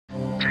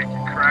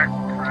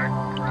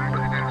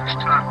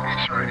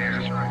piece right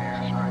here.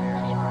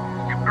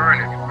 You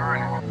burn it.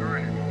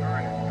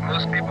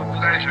 Most people's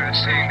pleasure is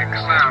seeing the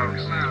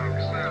clouds.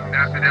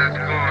 After that's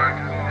gone,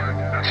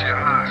 that's your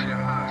high.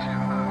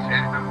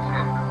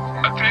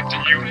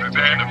 Attention users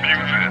and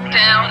abusers.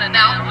 Down and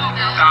out.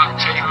 Stop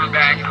chasing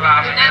back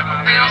clouds. Never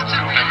fails to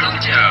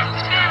elude you.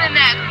 Spending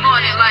that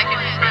money like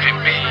it's It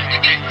means you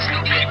get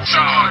big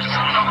charge.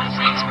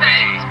 It's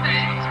paid.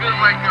 It feels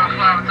like you're on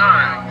cloud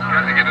nine. You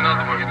have to get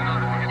another one.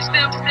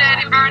 Still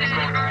steady burning.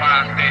 Go to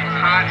 5 days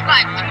hot.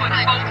 Like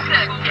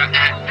 24/7. You're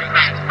active.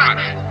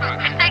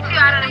 It takes you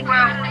out of the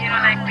world, you know,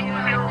 like when you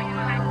feel,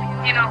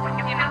 you know, when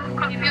you feel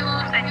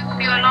confused and you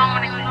feel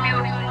alone and you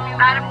feel a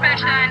lot of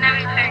pressure and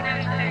everything.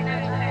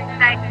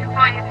 Like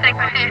before you take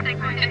a hit,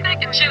 You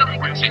take a chill.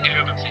 When she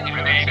kills them, she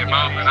can 80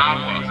 miles an hour.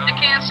 You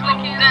can't slow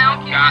you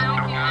down. Got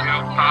to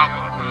feel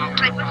power.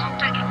 like when you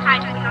take it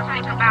tight, you don't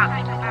think about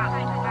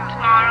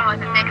tomorrow or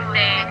the next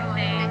day.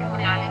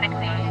 You know, the next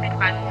day you think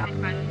about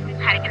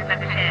how to get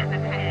another hit.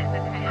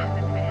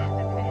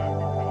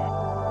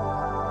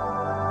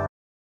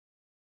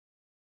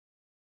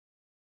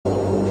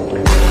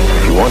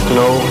 If you want to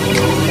know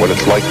what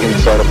it's like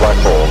inside a black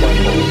hole,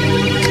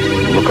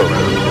 look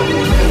around.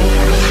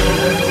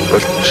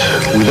 But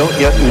we don't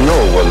yet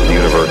know whether the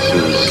universe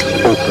is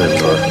open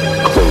or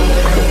closed.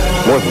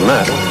 More than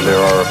that, there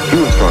are a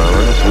few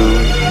astronomers who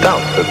doubt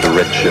that the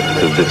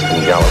redshift of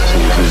distant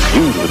galaxies is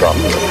due to the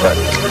Doppler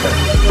effect,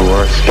 who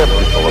are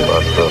skeptical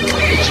about the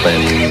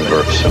expanding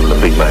universe and the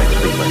Big Bang.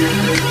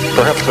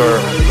 Perhaps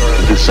our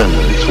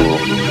descendants will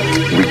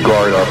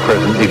regard our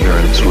present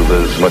ignorance with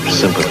as much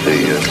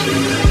sympathy as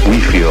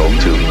we feel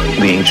to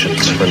the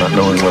ancients for not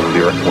knowing whether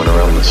the Earth went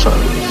around the sun.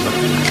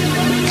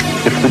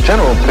 If the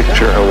general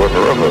picture,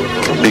 however, of a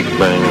Big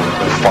Bang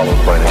followed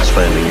by an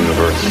expanding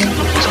universe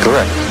is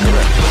correct,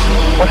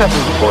 what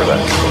happened before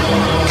that?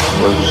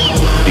 Was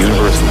the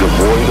universe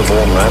devoid of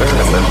all matter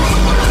and then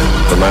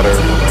the matter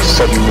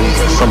suddenly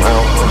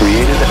somehow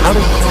created? How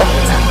did that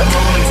happen?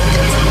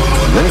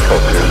 Many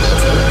cultures,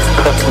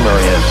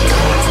 customary answer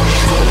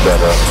is that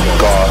a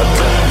God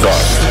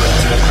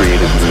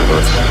created the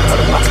universe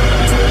out of nothing.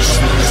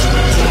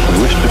 If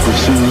we wish to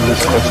pursue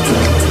this question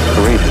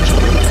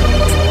courageously,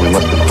 we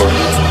must, of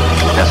course,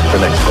 ask the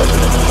next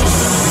question.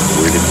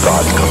 Where did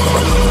God come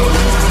from?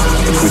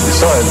 If we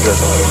decide that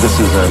this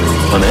is an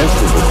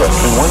unanswerable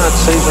question, why not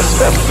save a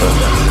step and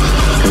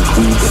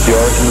conclude that the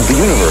origin of the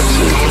universe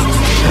is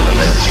an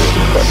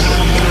unanswerable question?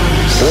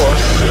 Or,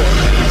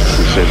 if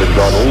we say that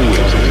God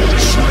always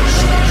existed,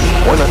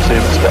 why not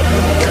save a step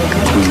and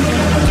conclude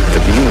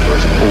that the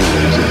universe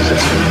always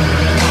existed?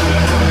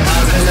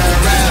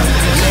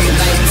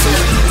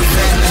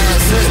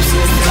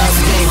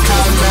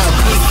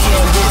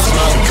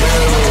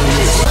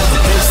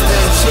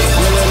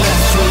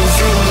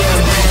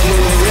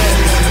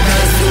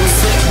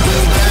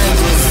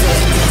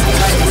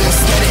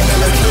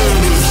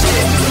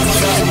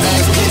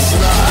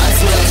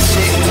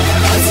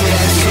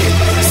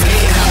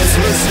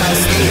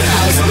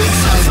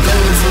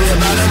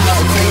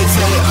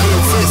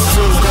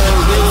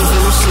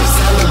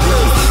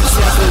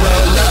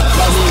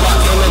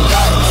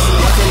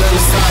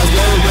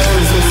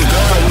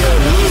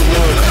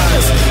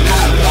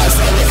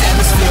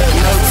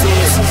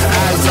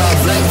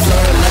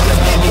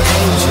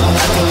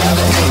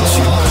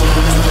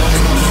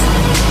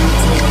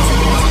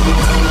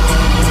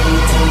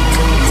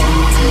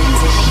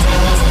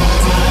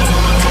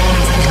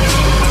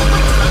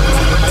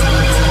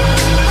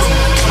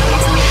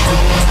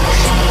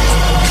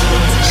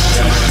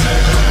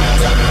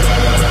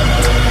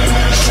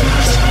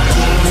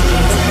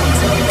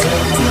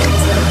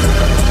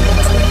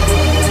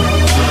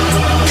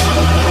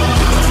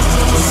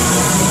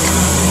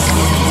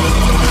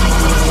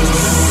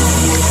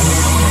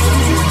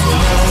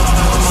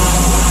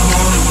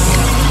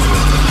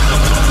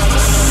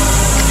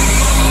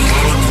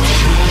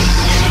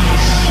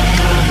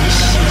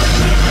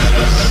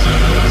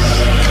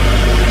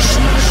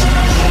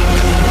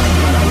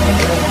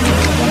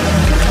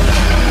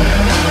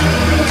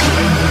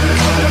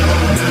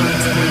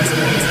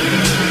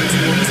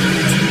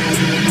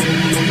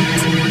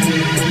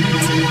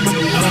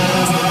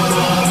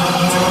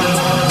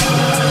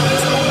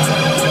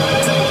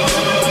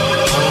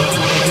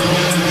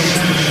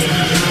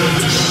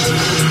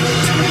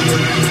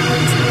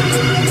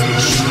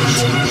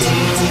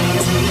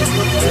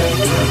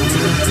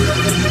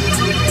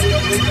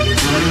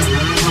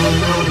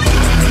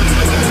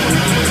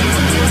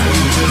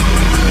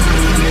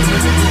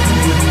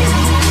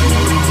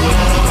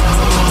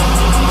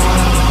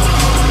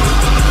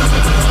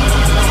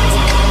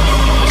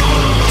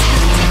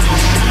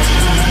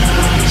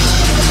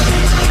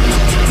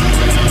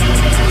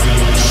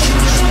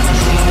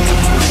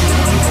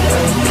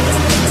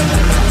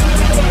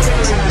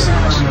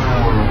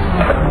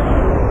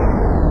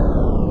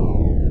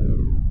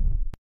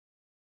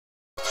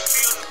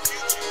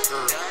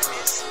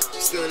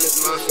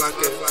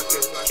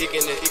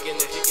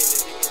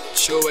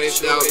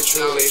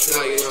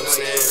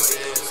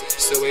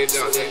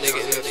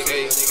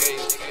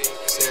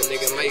 saying?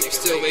 Nigga might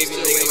still wavy,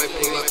 nigga might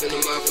pull up in the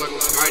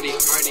motherfucking party.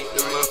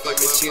 The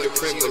motherfucking cheetah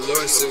print with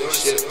lawsuit and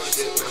shit.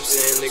 You know what I'm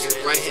saying? Nigga,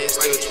 right hand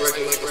still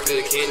twerking like a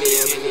bit of candy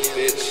in this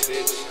bitch.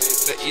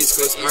 The East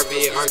Coast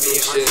RB and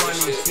shit.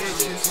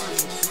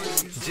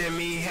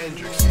 Jimi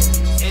Hendrix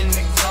in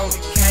the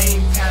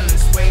cocaine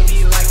palace,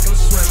 wavy like I'm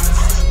swimming.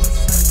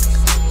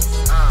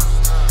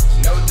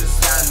 No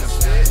designer,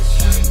 bitch.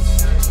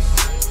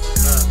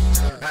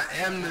 I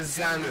am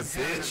designer,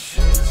 bitch.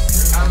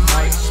 I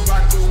might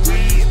spark the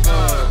weed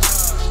up.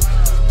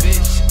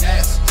 Bitch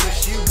ass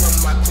pushy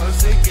with my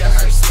clothes to get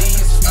her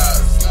steez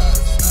up.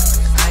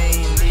 I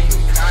ain't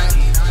even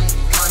cocky.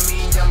 Call me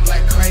young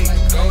black Kray,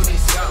 Goldie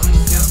something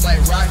just like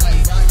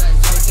Rocky.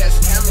 Put that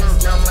camera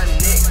around my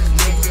neck,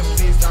 nigga,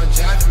 please don't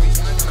jock me.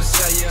 I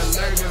say you're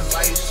allergic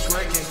like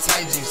Shrek and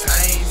tight jeans, I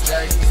ain't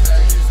dirty.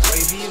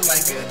 Wavy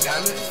like a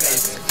diamond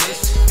face,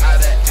 bitch out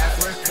of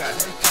Africa.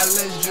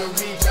 Hella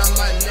jewelry on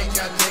my neck,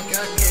 I think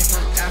I came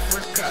from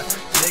Africa.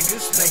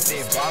 Niggas think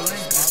they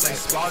ballin', just like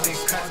Spalding,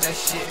 cut that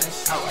shit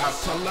out. I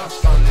pull up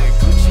on the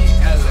Gucci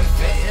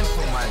elephant and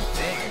put my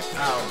dick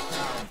out.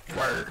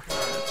 Word.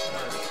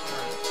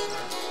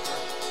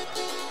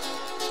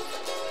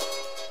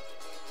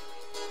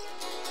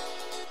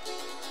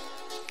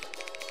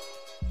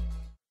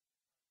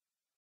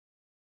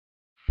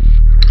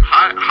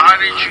 How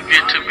did you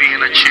get to be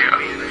in a chair?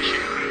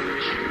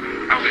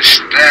 I was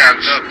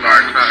stabbed up by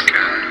a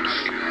crackhead,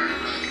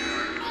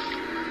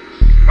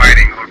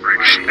 fighting over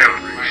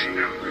extinction.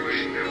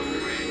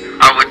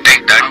 I would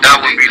think that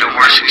would be the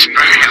worst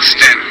experience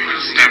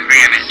than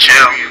being in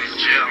jail.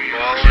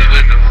 All of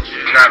it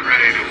not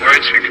really the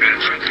worst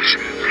because it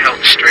just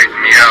helped straighten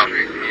me out.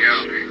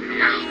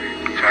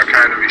 So I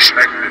kind of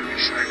respect it.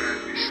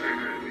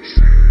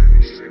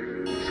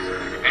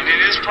 And in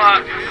this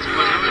part, you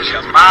will lose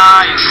your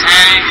mind, your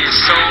sanity, your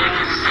soul,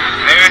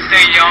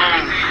 everything you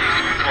own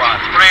for a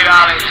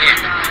 $3 hit.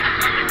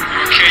 You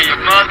will kill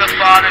your mother,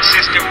 father,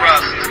 sister,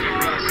 brother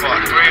for a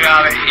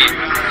 $3 hit.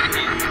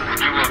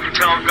 You will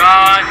tell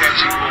God that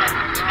you will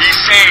be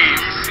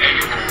saved and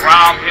you will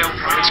rob him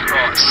from his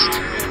cross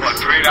for a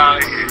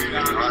 $3 hit.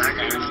 That's all I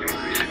gotta say.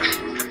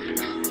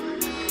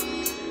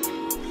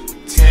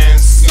 10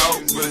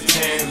 scope with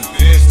 10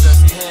 bitch,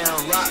 that's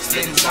 10 rocks,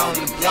 niggas on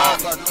the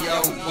block. Fuck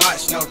yo,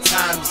 watch, no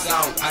time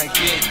zone. I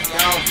get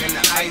down in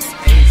the ice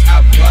age.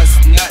 I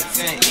bust nuts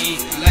and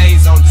eat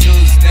lays on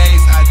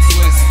Tuesdays. I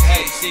twist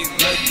hey, she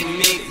look at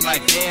me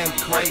like damn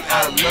Kray.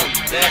 I look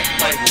back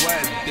like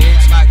what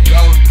bitch? My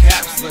gold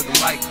caps look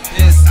like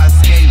this. I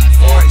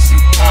skateboard, she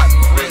pop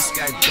brisk.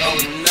 I go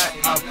nut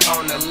up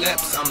on the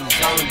lips. I'm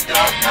zoned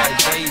out, I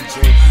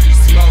daydream.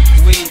 Smoke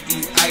weed,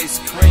 eat ice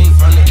cream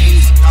on the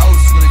East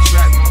Coast with a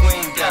trap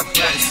queen. Got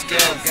black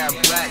scale, got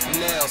black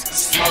nails.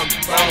 Smoke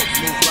both,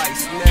 move like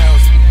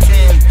snails.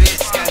 10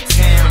 bitch, got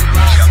 10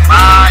 rocks. Your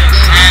mind, your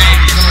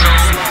sanity, your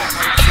soul,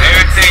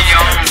 everything you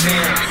own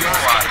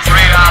for a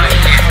 $3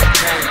 hit.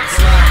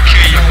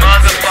 Kill your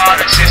mother,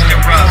 father, sister,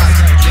 brother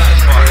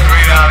for a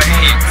 $3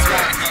 hit.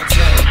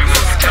 You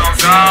will tell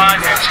God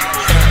that you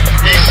will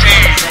be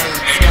saved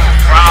and you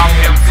will rob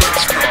him from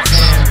his cross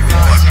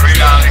for a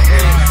 $3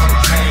 hit.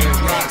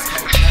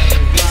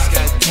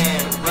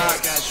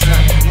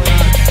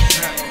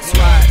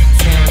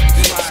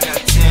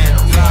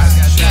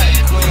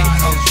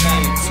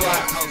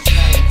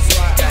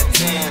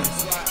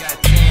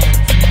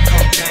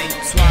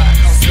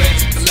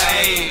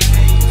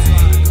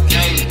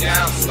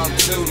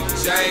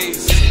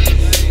 J's,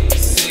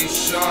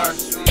 C-sharp,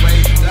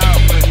 waved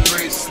out with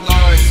 3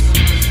 slurs.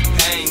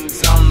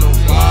 Hangs on the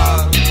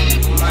wall,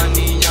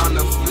 money on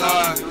the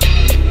floor.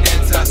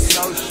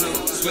 Antisocial,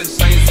 switch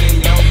lanes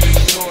in your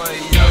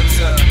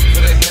Toyota.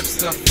 For the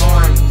hipster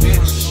foreign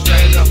bitch,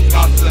 straight up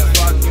off the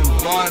fucking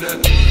border.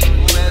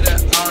 Glitter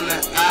on the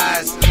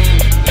eyes,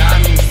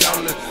 diamonds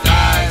on the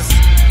thighs.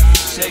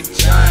 Shake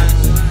John,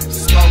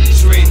 smoke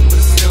tree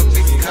with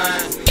silky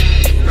kind.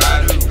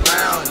 Ride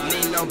around,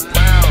 need no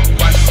brown.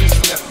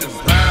 Left the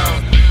brown,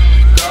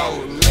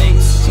 gold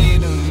links, she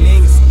the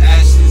minks,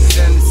 ashes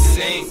in the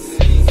sink.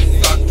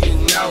 Fuck you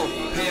know,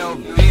 pale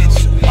bitch,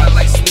 white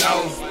like snow.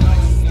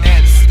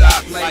 At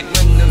stop like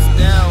windows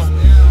down,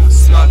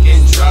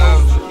 smoking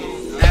drove.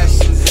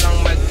 Ashes on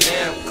my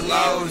damn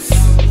clothes.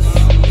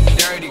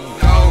 Dirty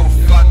gold,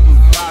 fucking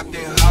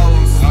blocking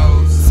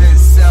hoes. Send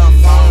cell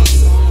phones,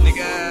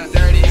 nigga,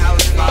 dirty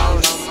house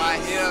phones on my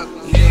hip.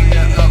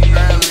 Nigga up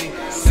early,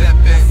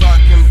 sipping,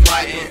 fucking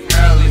bright and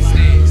early.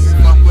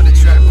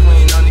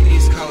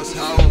 Coast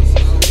hoes,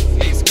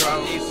 East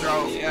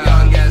Grove,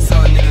 young ass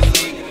hoe niggas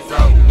deep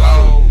throat,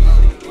 whoa.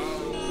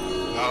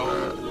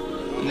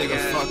 Nigga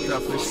fucked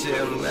up and shit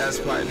on the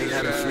last part, nigga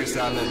had a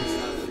freestyle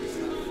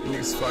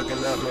niggas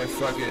fucking up, man,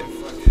 fuck it.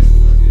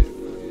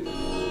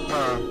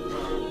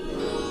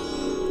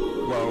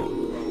 Whoa.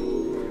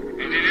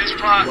 And in this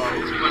part, you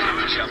will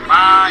lose your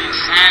mind, your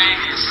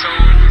sanity, your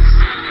soul,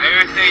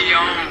 everything you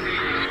own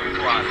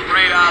for a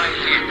 $3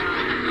 hit.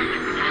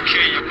 You will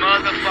kill your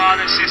mother,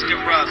 father, sister,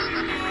 brother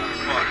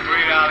for a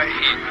 $3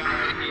 hit.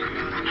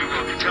 You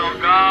will tell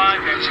God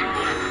that you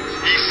will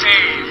be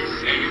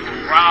saved and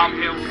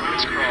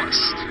fingers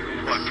crossed.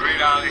 What,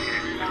 $3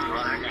 hit? That's all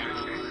I gotta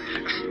say.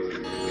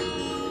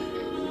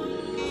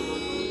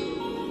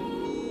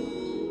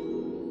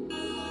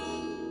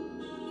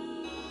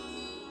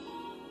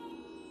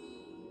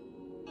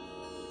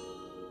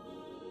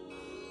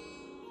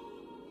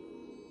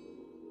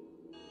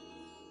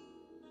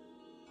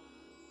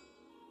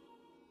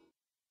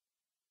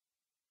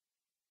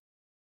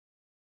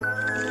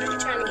 I'm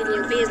trying to get in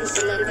your business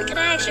a little bit. Can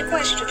I ask you a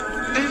question?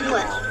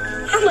 What?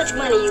 How much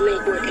money you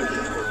make working?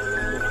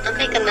 I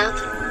make enough.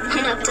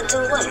 Enough to do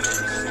what?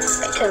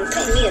 They couldn't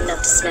pay me enough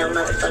to smell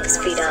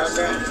motherfuckers' feet all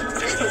day.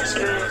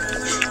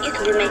 You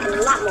could be making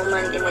a lot more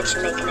money than what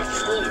you're making at the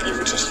end if you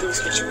would just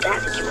use what you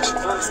got to get what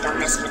you want. Stop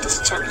messing with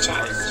this chump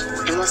change.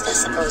 And what's that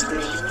supposed to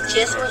mean?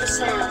 Just what it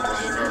sounds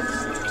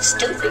like.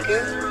 Stupid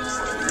girl.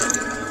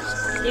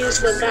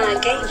 Use what God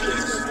gave you.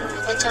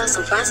 What y'all,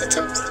 some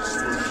prostitutes?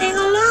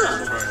 Hell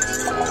no.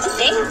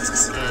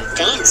 Dancers.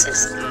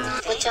 Dancers.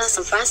 What y'all,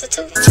 some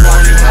prostitutes? 20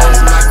 hoes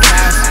in my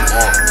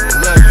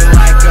castle, looking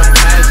like a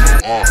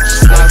peasant.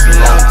 Smoking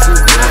on 2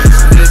 blunts,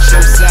 bitch,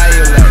 I'm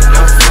cellular,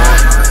 no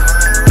front.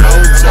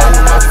 Gold on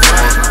my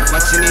front,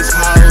 watching these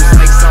hoes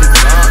like some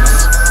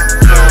drunks.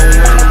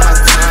 Heroin in my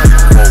tongue,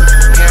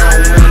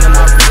 heroin in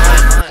my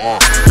blunt.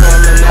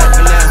 Pulling up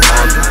in that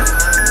Honda,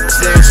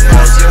 serious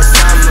cause your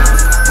summer.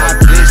 My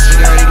bitch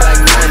dirty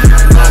like money,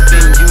 up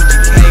in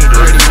UGK,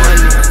 dirty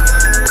money.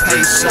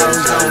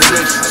 Pesos on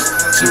wishes,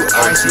 2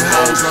 icy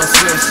hoes on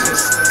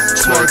switches.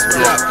 Twerked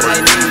up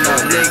like Nino,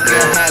 nigga,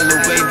 hella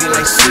wavy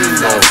like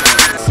CeeLo.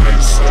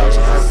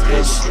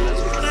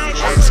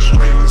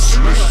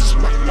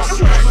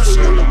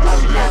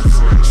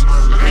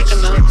 Make a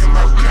note.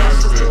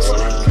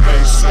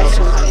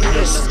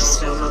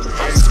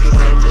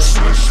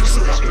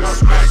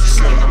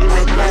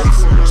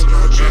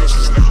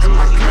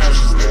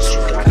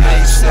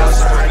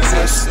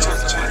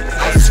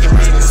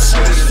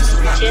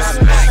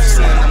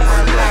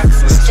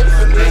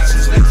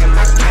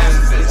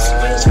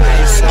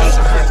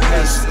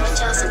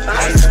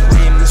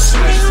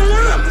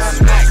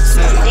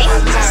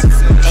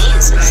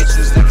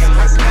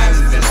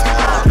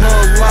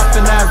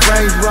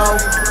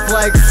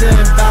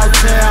 Flexing about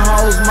 10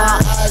 hoes, my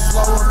eyes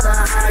low on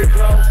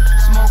hydro.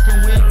 Smoking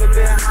weed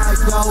within high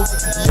glow.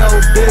 Yo,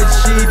 bitch,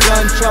 she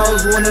done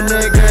chose when a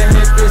nigga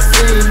hit the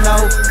scene,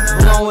 no.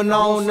 Blowing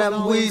on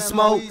them weed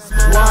smoke,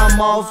 while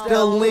I'm off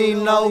the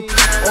lean, no.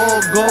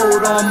 All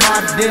gold on my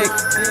dick,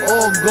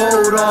 all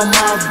gold on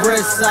my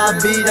wrist. I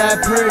be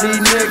that pretty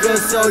nigga,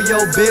 so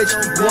yo, bitch,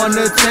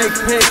 wanna take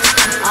pics.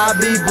 I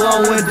be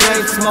blowing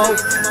dank smoke,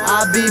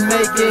 I be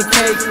making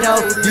cake,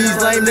 though. These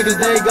lame niggas,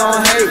 they gon'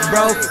 hate,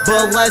 bro.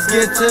 But let's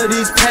get to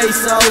these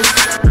pesos.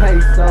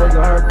 Pesos on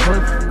her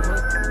pussy,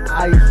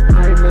 ice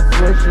cream and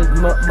swishes.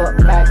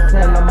 Back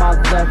 10 on my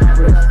left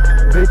wrist.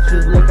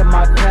 Bitches look at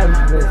my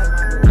canvas.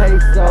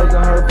 Pesos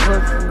on her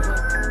pussy,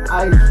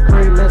 ice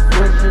cream and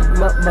swishes.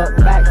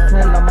 Back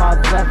 10 on my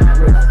left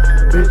wrist.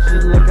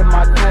 Bitches look at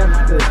my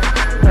canvas.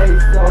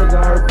 Pesos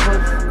on her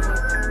pussy,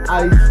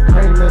 ice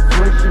cream and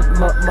swishes,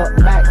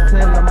 back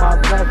 10 on my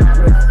left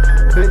wrist.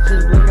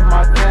 Bitches look at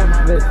my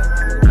canvas.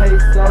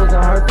 Pesos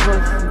on her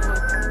pussy,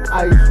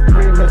 ice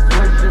cream and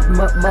swishes,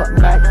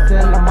 back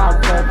 10 on my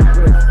left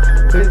wrist.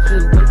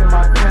 Bitches look at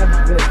my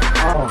canvas.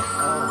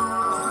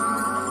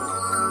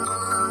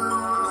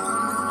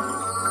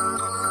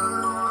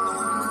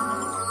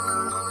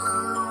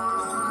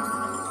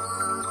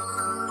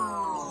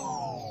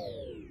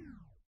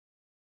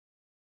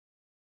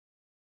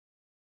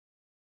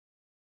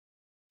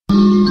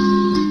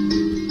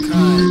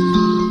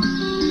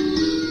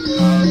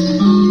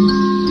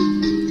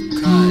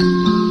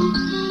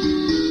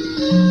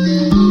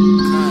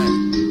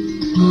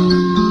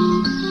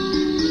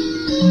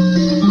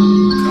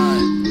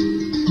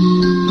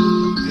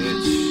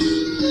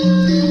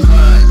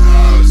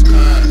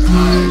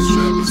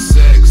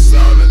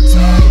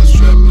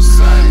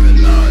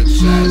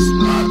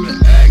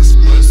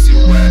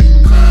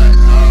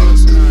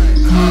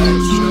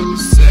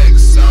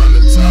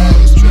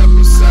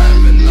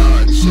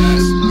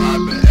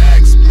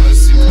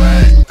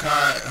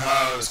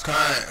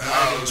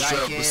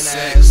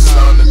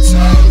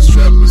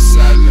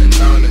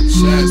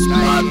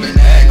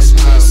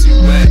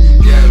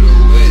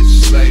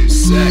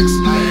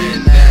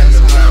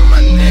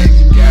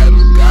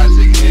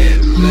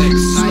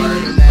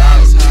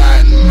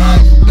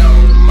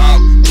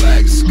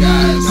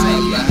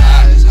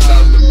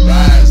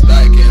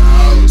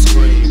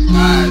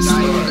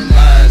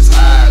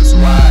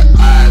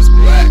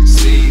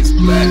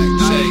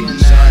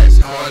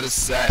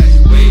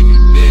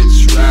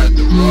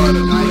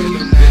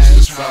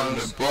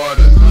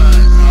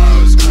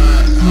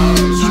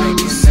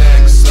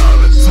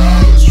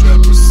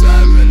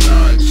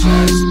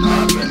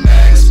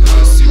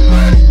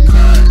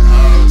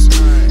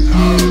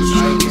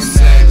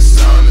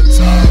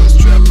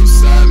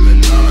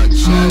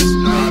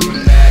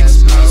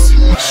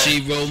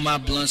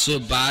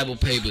 With Bible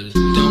papers,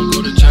 don't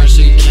go to church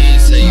so you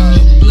can't save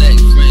her. Black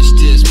French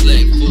tits,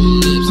 black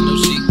full lips, know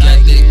she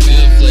got that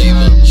good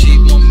flavor. She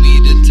want me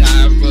to tie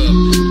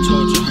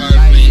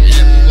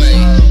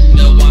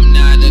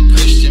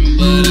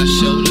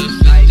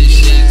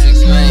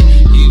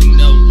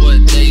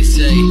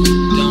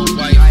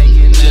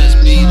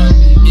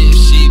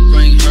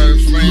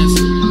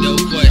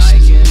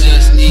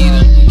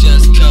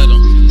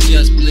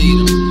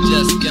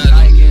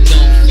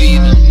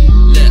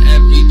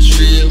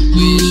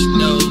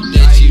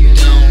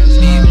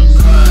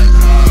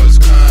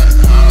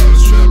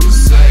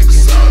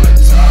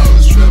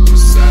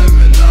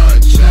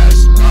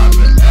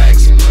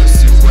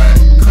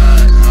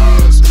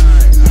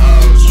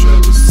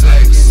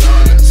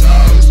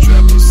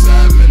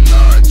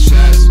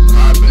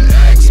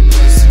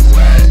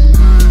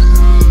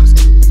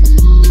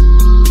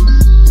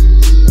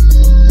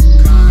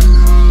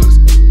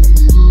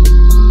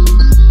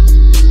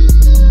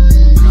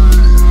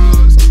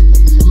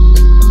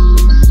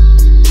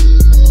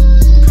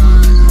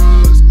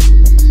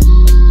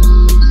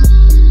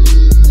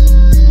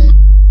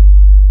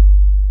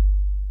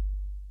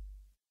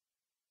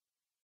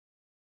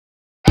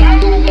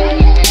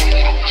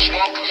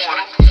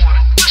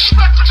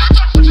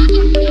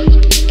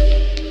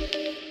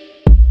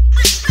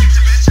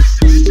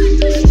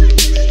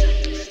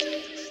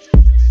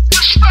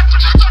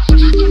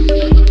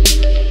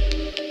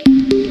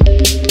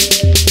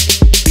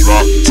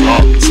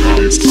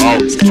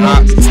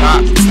drop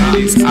top,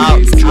 titties out,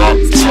 drop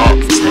top,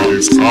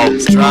 titties out,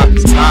 drop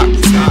top,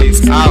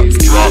 titties out,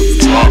 drop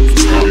top,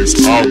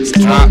 titties out,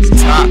 drop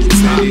top,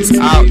 titties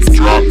out,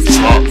 drop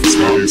top,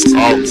 titties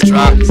out,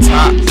 drop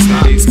top,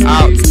 titties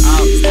out, titties out,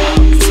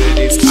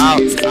 titties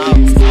out,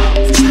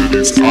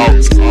 titties out, titties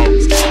out,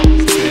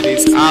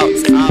 titties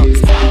out,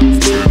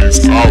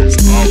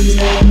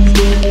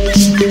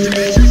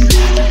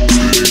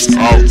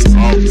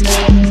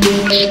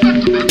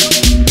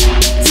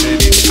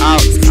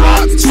 out,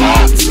 drop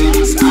top,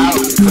 titties out,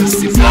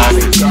 pussy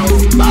body go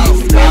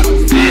mouth, got a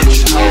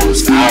bitch,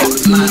 hoes out,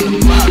 line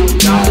them up,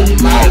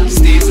 don't mouth,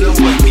 Steve's the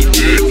way me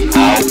dick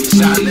out,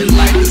 shining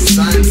like the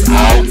sun's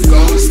out,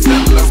 gold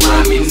still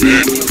around me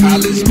neck,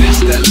 college bitch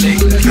that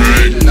lick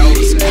good,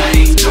 nose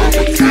pain,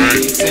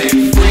 overcame,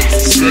 10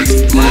 freaks,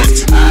 6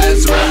 blunts,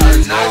 eyes red, her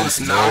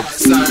nose, no,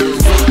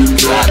 sunroof,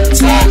 drop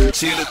top,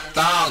 cheetah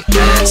thong,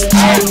 ass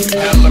out,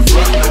 hella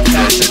rough, no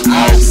passion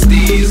out,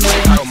 Steve's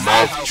like her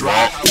mouth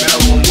drop,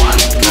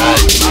 marijuana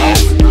good,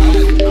 mouth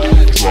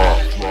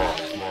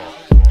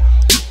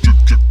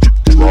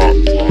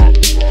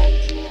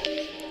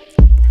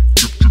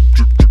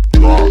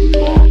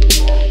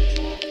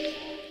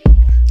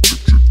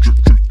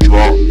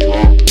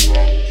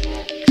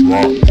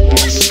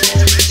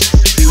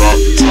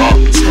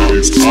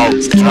drop,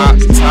 drop top, titties out, drop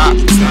top,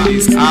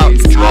 titties out,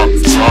 drop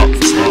top,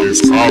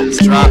 titties out,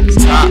 drop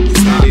top,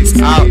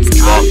 titties out,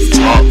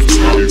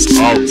 drop top, titties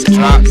out,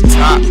 drop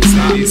top,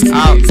 titties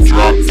out,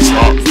 drop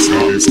top,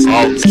 titties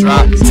out,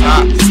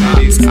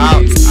 titties out,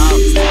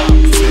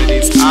 titties out,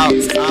 titties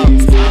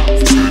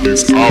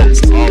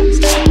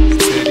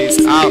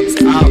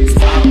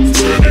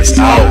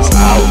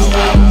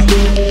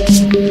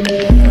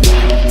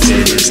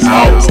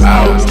out, titties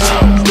out,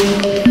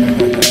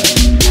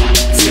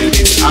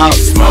 titties out,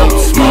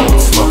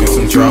 smoking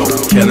some dro,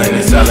 killing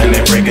and selling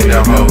and breaking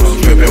down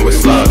hoes, dripping with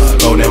slugs,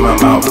 gold in my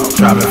mouth,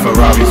 driving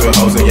Ferraris with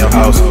hoes in your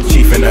house,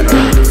 chief in the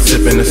herb,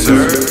 sipping the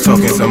syrup,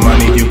 talking some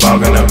money you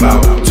bargain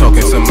about,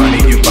 talking some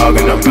money you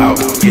bargain about,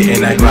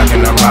 getting that Glock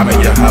and I'm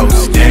robbing your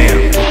house,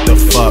 damn, what the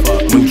fuck,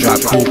 we drop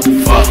cool,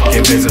 fuck,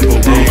 invisible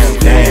roofs,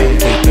 damn,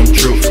 hate them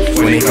troops,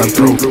 when they come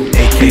through,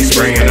 AK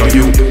spraying on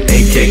you,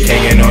 AK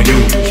K'ing on you,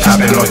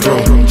 chopping on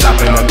through,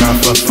 chopping on gun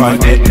for fun,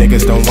 dead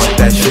niggas don't want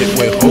that shit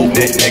with who,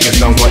 dead niggas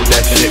don't want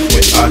that shit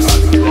with us.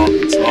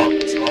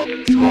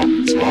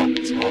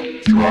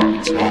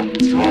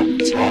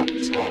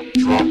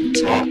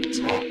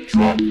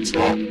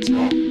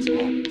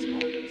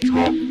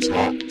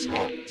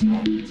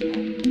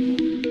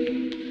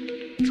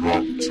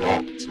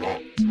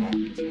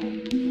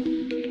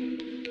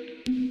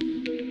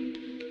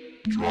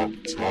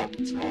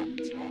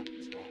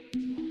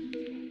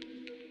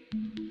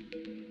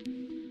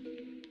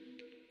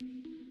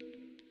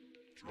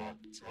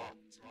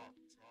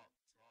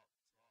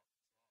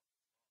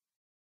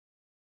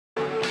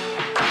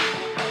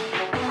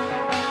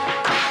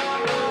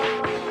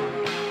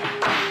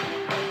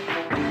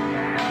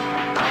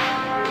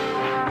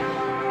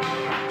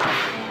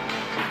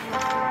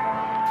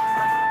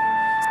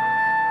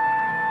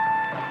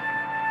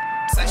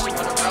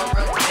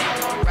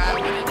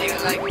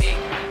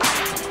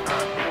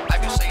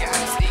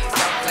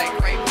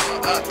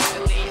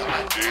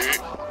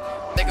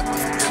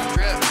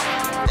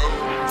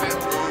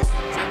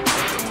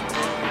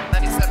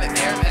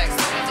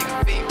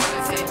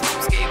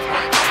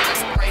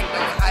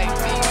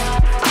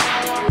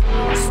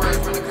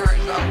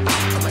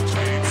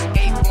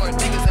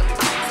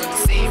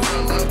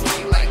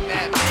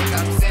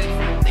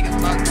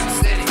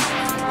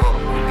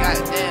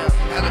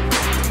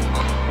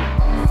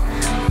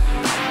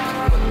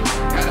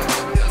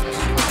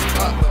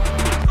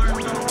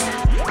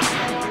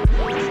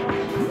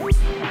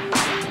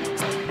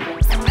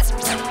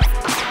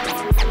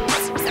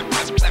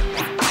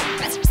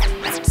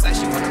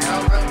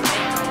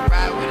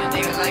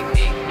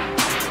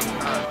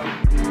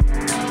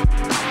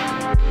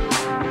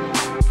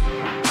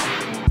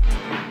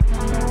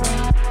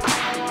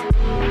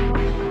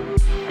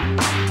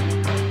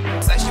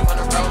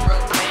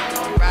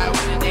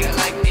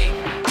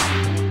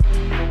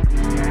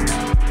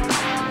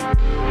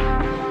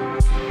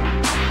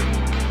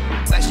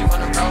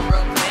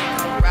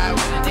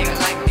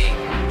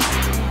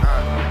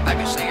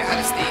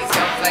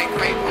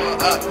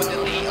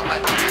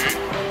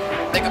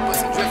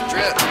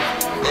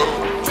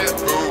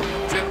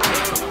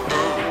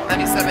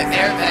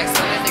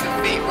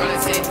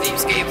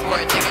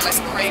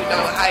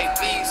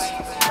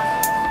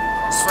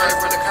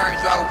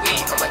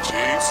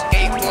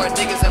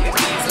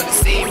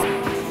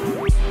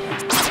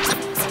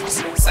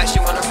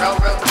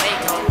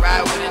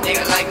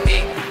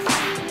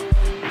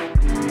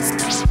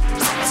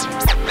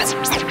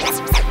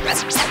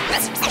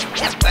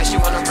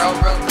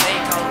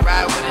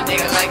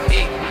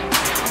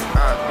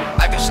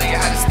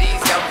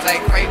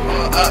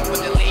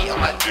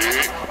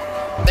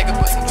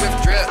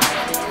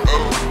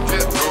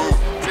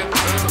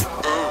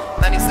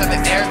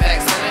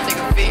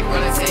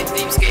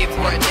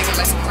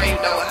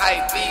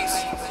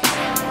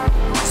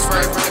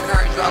 Swerve from the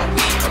drop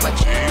weed on my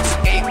jeans.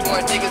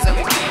 8-4 niggas on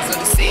the keys on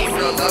the scene,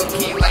 real low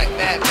key like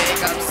Batman.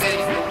 Got them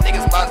city,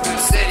 niggas bought through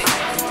the city.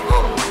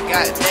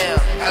 Goddamn,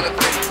 hella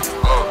pretty.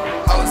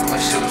 Hoes in my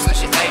shoes, so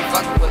she ain't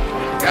fucking with me.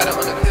 Got her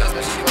on the pills,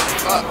 but she wanna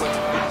fuck with me.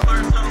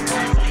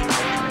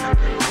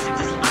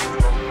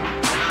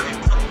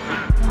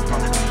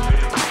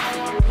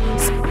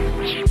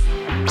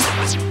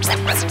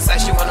 Say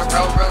she wanna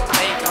roll,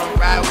 ain't gon'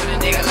 ride with a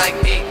nigga like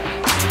me.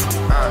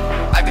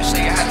 I can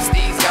show you how to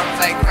steez, y'all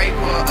like Kray,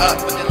 pull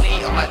up with the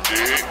lean on my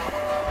dick.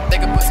 They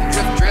can put some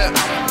drip, drip,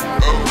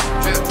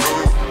 drip,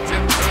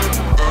 drip,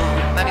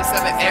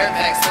 97 Air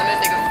Max on the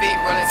nigga feet,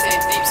 rolling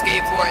 10 deep,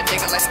 skateboard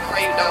nigga like some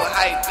Kray, no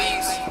hype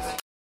beast.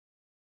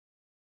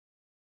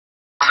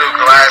 Little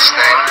glass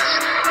thing.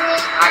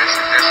 This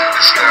is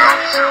the style.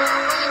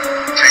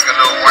 Take a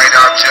little white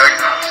object,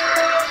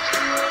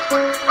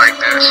 like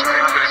this,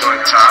 right? Put it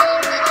on top.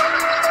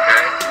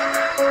 Okay?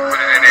 Put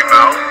it in their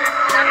mouth.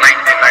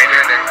 Light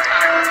in it.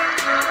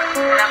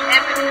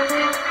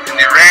 And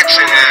the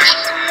reaction is,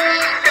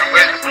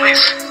 where's the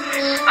police?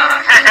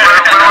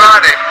 Where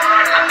are they?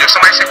 Did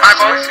somebody say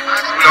 5-0?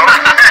 No?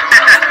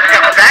 You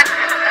got my back?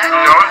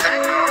 No?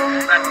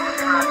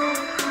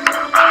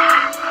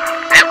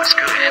 That was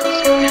good.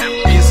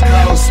 East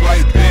Coast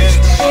white bitch.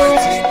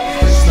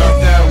 Stop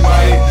that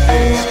white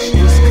bitch.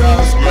 East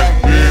Coast black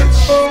bitch.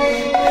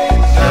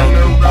 Down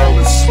the road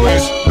with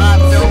switch. I'm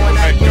doing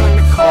that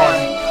unicorn.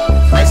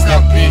 Press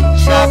up big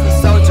chop.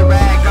 Soldier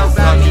rag goes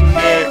on your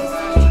neck.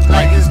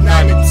 Like it's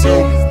 92.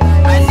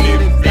 I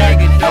need a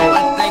bag of dough.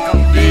 I think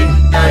I'm big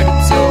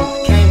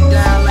 32. Came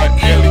down like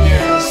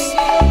aliens.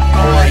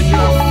 Oh, a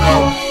UFO.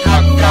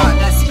 Hopped out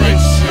that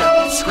spaceship.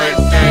 Square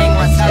thing,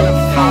 my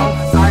telephone.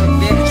 I'm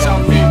bitch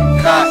on me.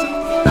 I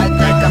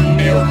think I'm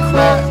Neil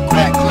Crack.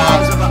 Crack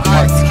clouds of an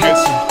art's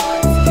kitchen.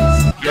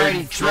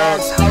 Dirty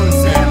drugs,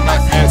 hoes in my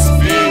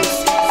SVs.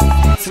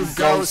 2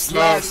 gold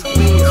slugs,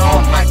 lean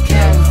on my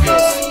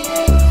canvas.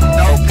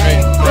 No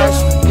paintbrush,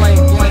 blank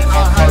blank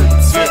on her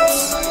tips.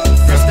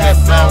 Cause that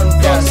brown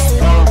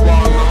dust. On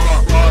my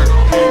art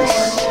piece.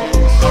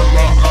 On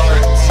my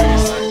art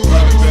piece.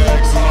 Money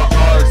bags on my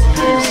art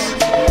piece.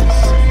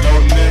 No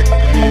neck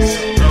piece.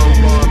 No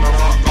one on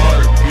my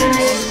art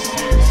piece.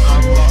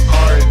 I'm my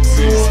art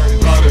piece.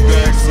 Money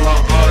bags on my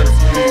art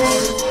piece.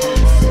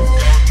 No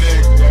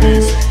neck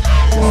piece.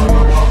 No one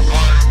on my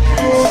art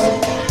piece.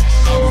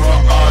 I'm my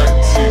art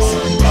piece.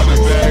 Money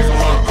bags on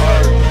my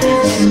art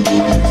piece.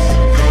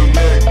 No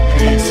neck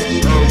piece.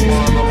 No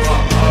one on my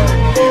art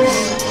piece.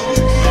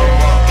 No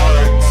my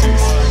art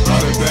piece.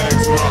 Money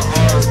bags on my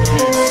art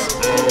piece.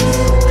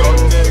 Go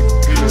neck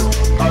piece.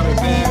 Money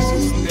bags on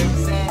my art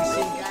piece.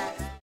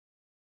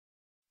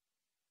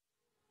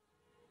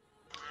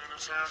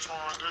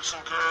 Trying to get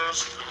some girls.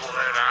 Go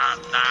ahead, I'm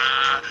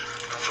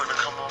finna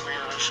come on me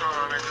and show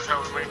them niggas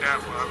how we make that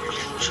one. I mean,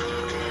 you should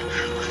look at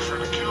it. We're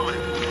finna kill it.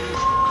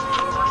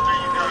 First thing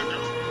you gotta do,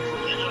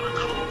 you gotta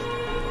go.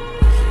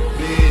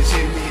 Bitch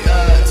hit me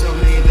up, told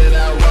me that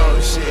I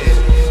want shit.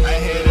 I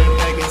hit her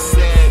back and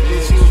said,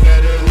 bitch, you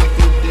better lick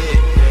your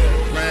dick.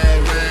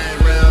 Ride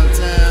round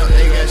town,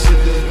 ain't got shit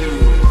to do.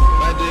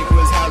 My dick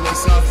was hella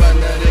soft, I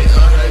nutted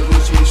on her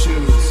Gucci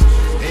shoes.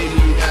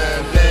 89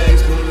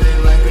 bags, pulling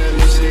like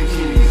Alicia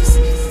Keys.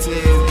 10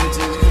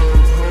 bitches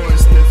come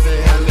horse,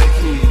 sniffing hella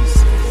keys.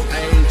 I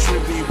ain't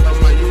trippy, but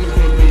my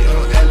uniform be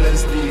on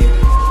LSD.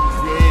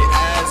 Red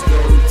eyes,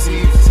 gold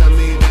teeth, tell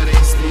me that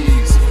ain't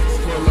Steve's.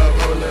 Pull up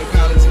on the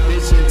college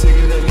bitch and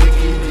ticket to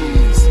Mickey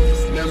D's.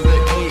 Number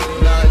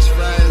 8, large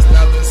fries,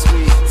 dollar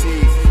sweet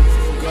tea.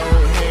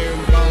 Gold hair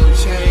and bone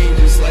chain,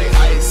 just like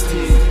iced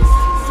tea.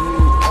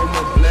 Blue on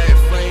my black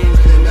frames,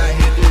 then I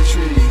hit the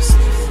trees.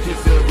 Hit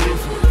the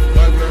reefer,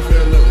 my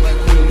girlfriend look like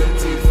Queen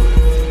Latifah.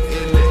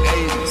 In the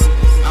 80s,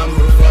 I'm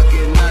a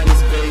fucking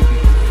 90s baby.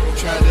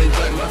 Try to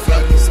duck my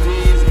fucking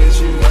steeds, bitch,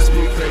 you must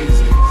be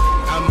crazy.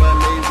 I'm a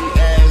lazy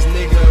ass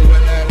nigga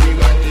when I be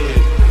my dick.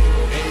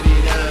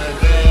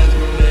 89 bands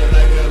moving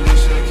like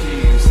Alicia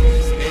Keys.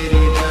 89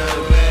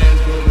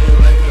 bands moving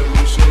like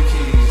Alicia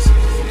Keys.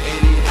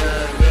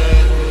 89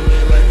 bands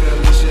moving like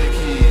Alicia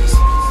Keys.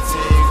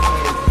 10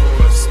 coke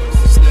boys,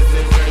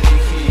 sniffing 30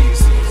 keys.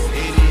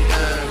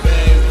 89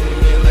 bands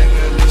moving like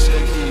Alicia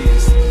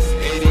Keys.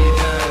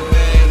 89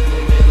 bands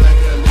moving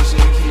like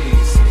Alicia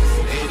Keys.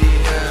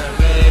 89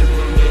 bands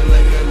moving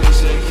like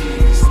Alicia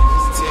Keys.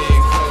 10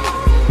 coke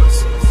boys,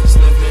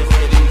 sniffing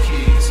 30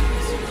 keys.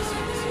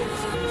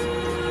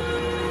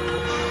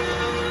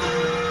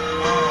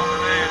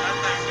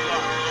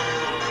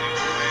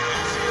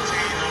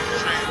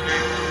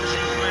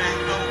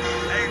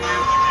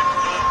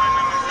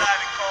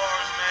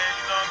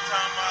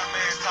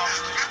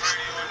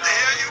 The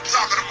hell you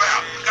talking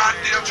about?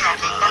 Goddamn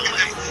chocolate. I can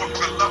never fuck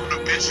with love the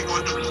bitch. She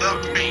gonna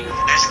love me.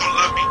 And she gonna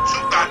love me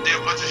too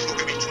goddamn much. And she gonna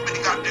give me too many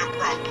goddamn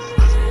problems.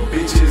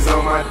 Bitches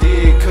on my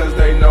dick cause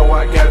they know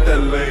I got the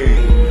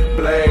lean.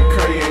 Black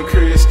Kray and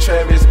Chris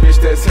Travis,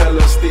 bitch, that's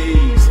hella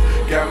steez.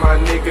 Got my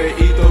nigga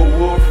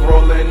ETHELWULF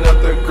rolling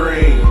up the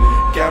green.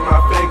 Got my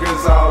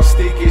fingers all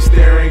sticky,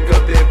 staring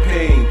up that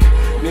pink.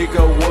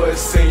 Nigga,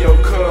 what's in your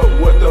cup?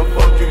 What the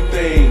fuck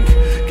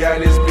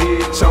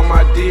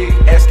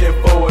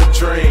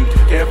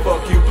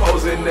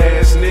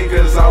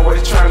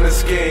trying to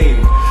scheme.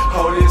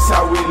 Oh, this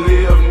how we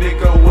live,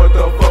 nigga, what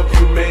the fuck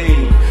you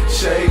mean?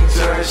 Shake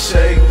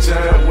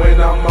John,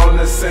 when I'm on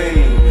the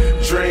scene.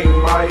 Drink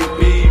might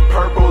be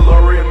purple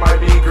or it might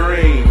be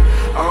green.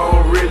 I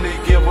don't really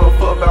give a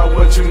fuck about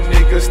what you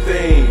niggas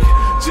think.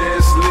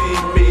 Just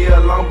leave me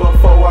alone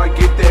before I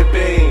get that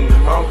beam.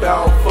 I'm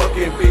about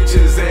fucking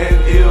bitches and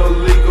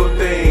illegal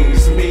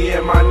things. Me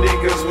and my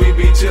niggas, we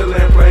be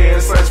chillin',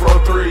 playing Saints Row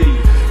 3.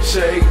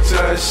 Shake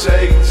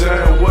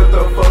John, what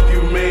the fuck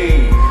you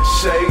mean?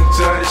 Shake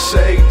John,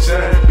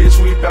 bitch,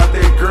 we bout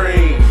that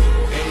green.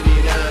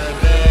 89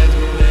 bags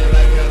moving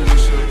like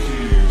Alicia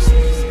Keys.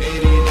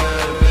 89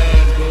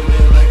 bags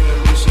moving like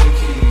Alicia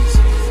Keys.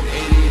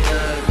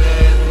 89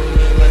 bags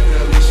moving like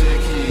Alicia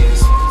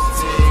Keys.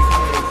 Take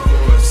home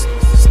course,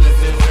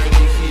 sniffing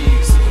 30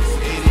 keys.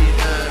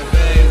 89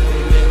 bags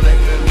moving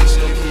like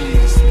Alicia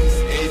Keys.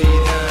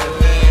 89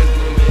 bags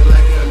moving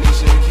like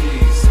Alicia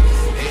Keys.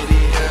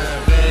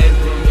 89 bags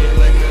moving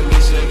like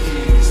Alicia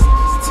Keys.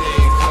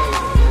 Take home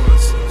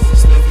course,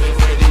 sniffing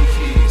 30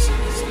 keys.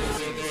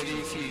 Sniffing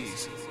 30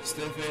 keys.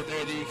 Sniffing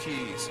 30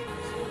 keys.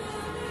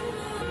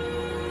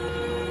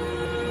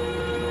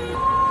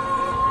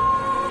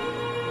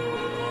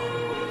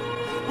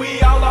 We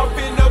all up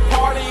in the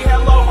party,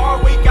 hella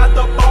hard, we got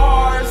the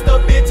bars. The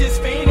bitches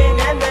fiending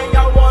and they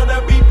all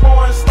wanna be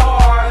porn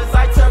stars.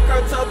 I took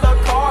her to the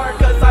car,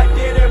 cause I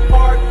didn't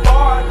park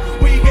far.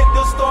 We hit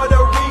the store to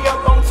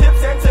re-up on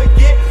tips and to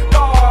get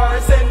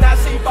cars. And now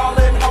she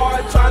ballin'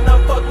 hard,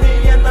 tryna fuck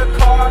me in the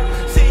car.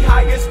 She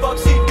high as fuck,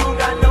 she do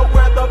not know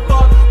where the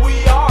fuck we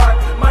are.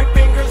 My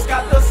fingers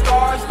got the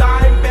scars,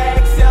 dime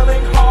bags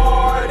selling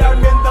hard. I'm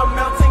in the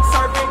mountain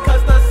serving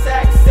cause the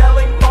sack's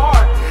selling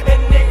bar.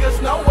 And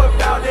niggas know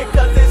about it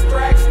cause it's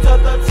tracks to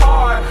the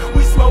tar.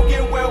 We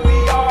smoking where we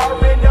are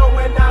and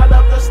knowing out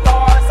of the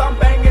stars. I'm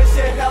banging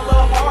shit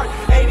hella hard,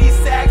 80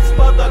 sacks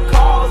for the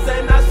cause.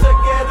 And I should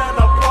get an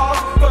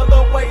applause for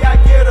the way I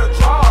get her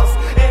draws.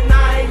 And I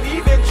ain't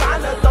even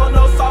tryna throw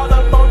no salt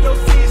up on your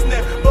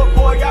seasoning, but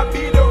boy I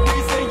be the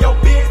reason your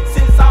bitch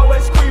is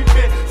always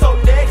creeping. So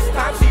next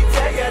time she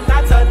tell you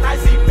not tonight,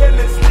 she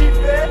feeling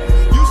sleepy,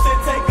 you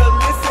should take a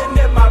listen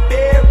in my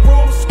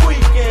bedroom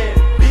squeaking,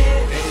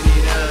 bitch.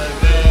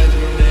 89 bags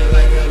moving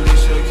like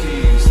Alicia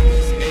Keys.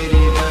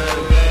 89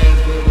 bags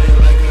moving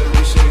like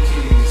Alicia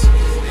Keys.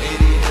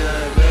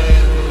 89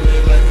 bags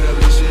moving like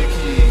Alicia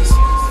Keys.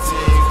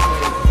 Take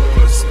home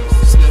course,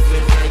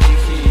 sniffing 30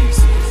 keys.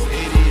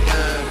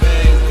 89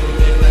 bags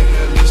moving like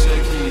Alicia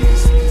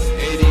Keys.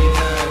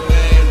 89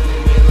 bags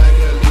moving like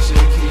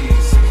Alicia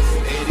Keys.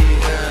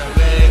 89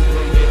 bags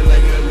moving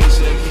like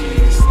Alicia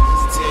Keys.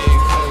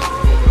 Take home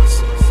course,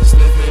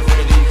 sniffing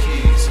 30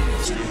 keys.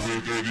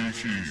 Sniffing 30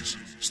 keys.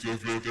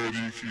 Sniffing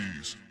 30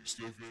 keys.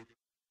 Sniffing.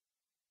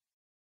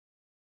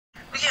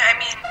 Well, yeah, I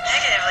mean,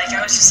 negative, like, I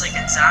was just like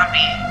a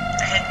zombie.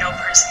 I had no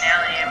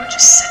personality. I would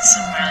just sit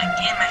somewhere, like,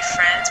 me and my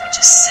friends would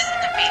just sit in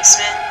the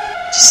basement,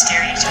 just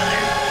stare at each other.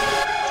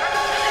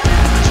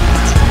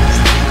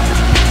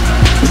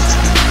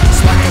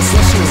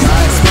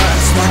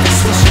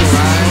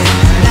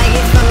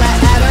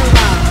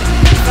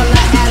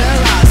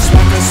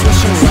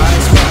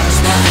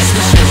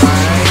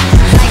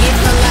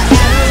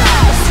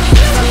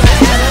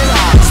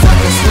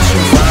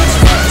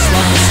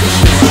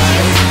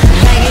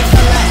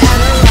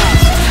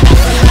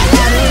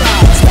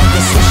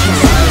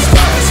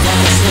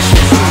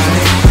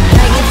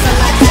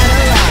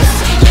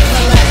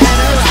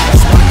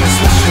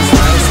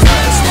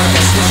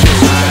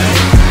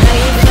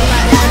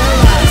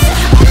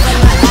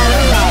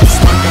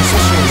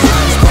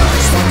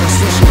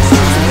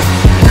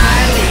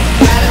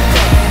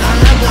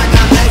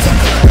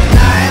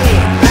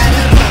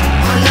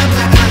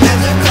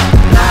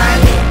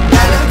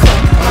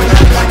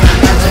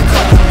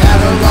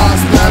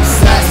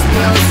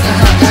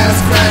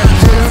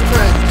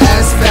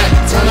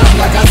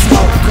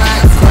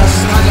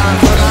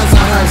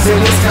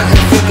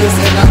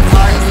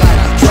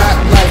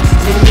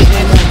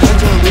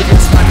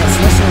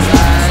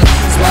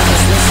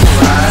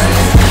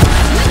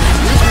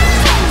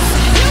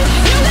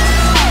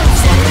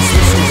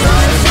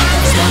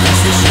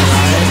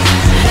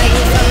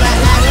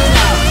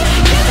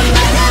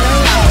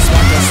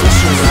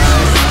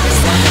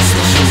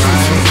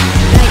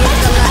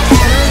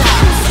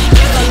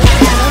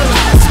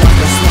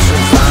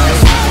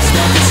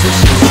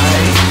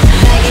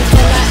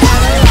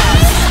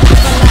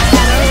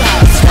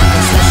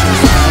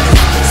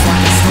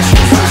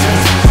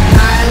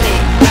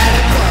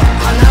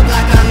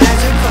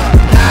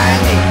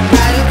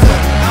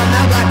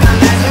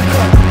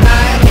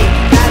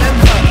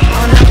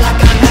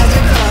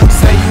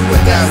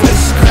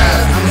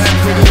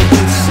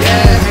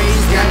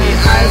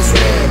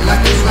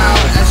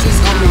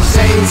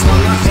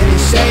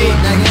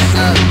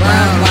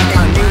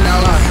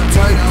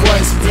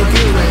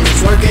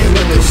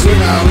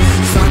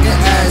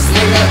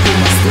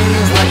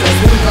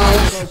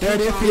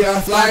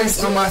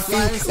 Flyers on my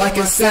feet like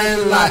a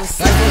sandlot.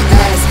 Like an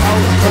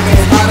asshole,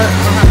 looking hotter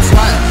on her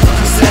twat.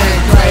 She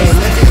saying Kray,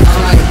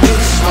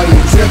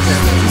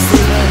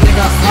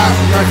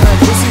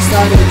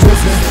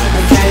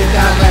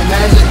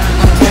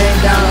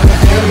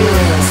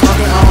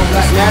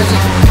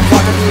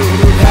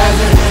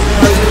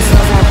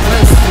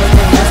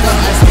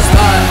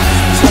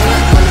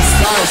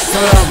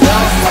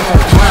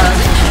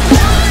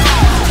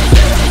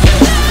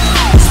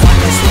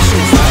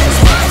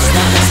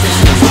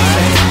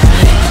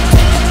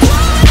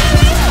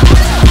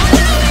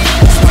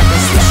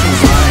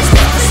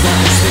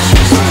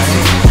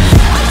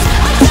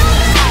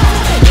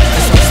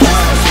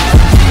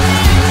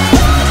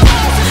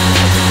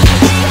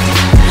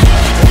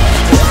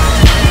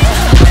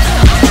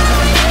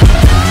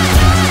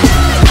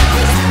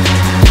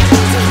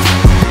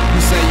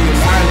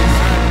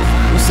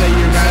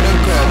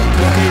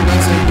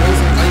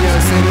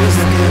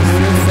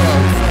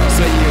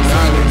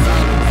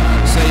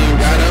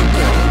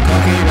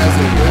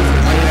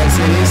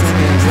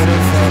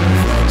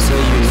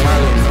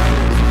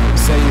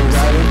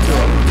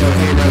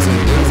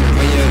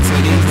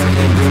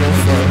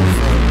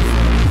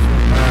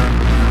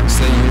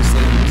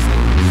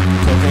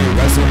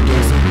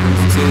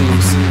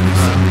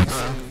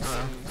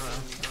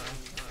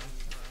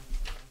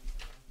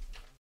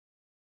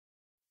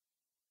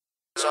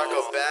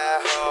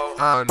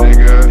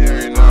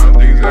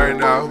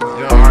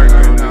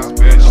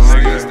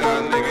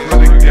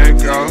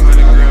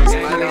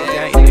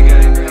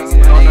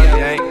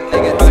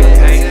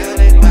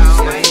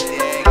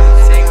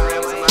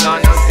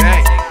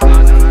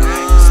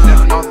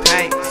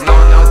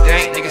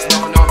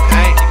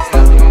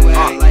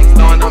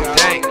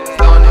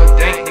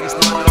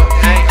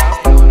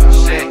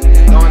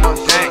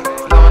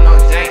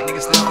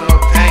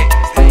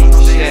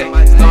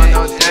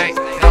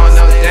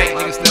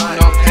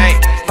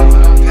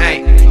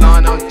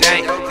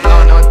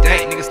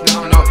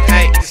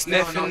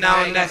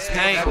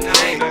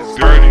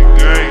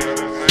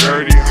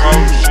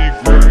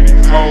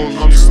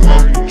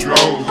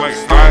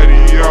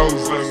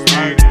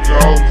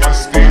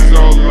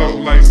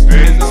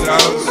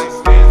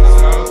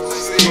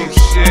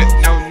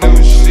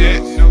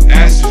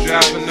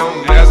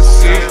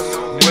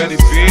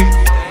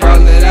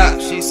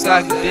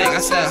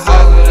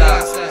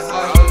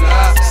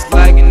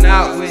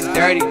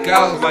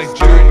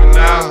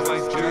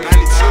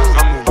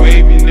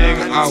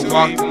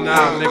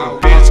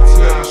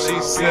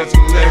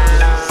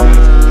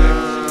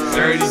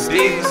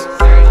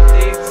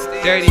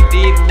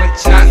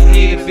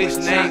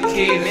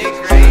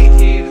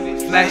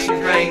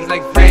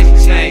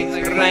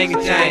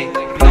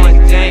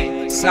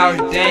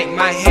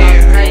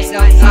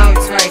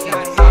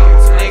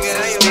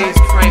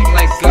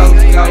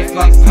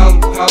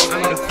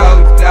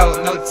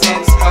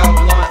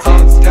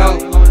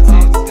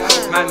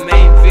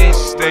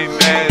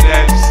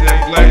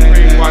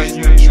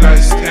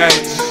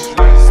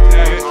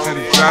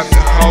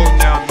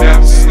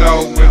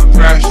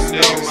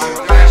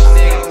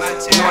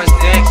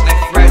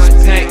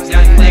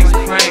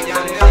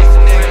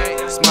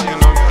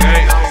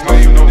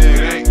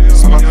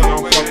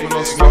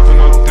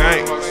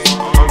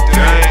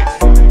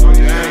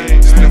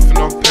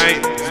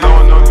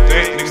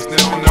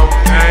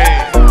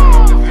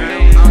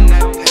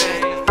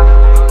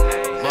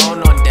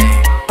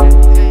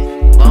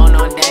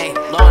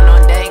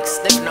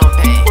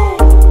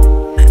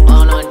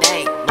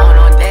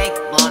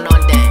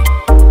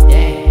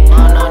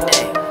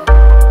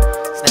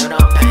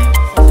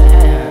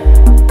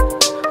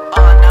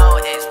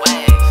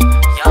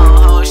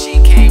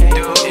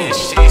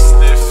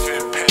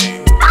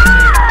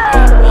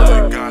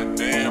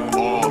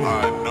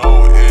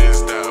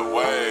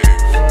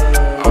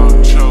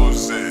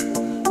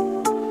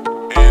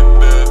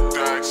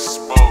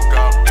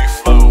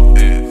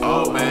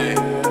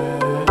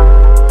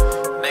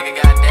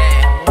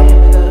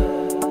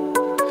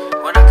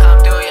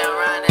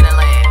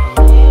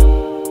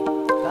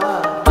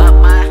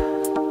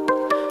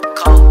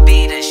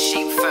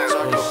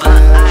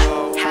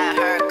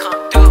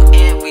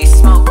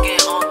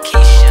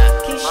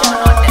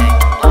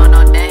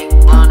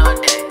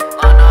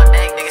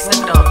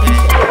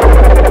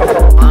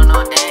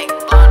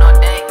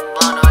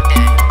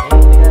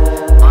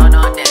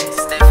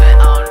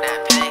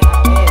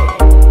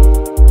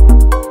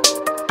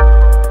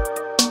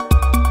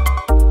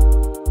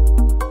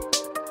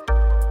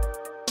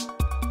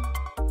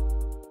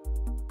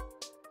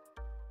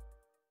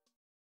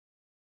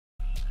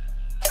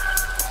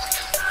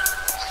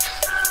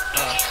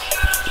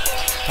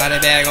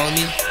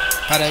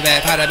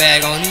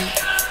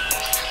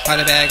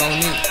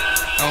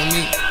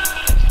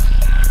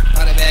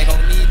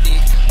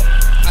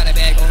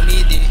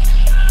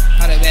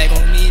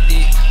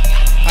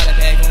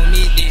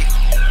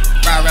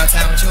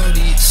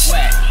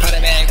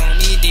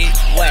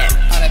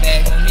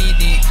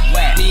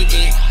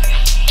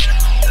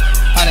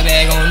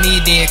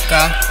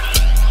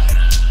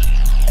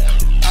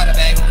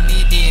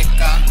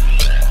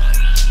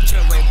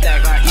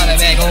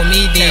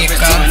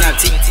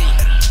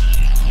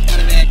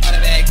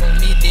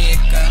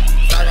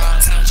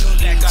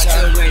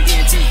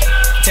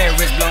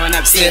 Terrorists blowing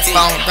up city. Sit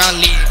on round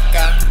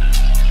liquor.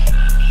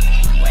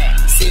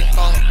 Sit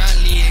on round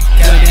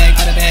liquor.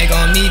 All the bag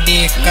on me,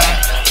 dick. All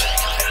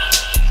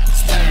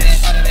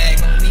the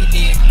bag on me,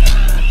 dick.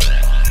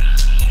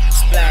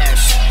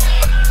 Splash.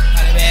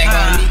 All the bag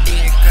on me,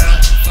 dick.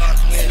 Fuck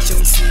with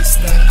your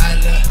sister. I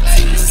look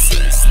like your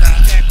sister.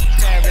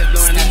 Terrorists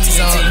blowing up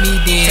city. On me,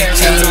 dick.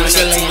 Terrorists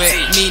chilling with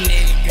me,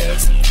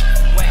 niggas.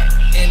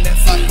 In the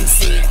fucking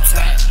seat.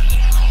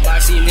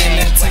 In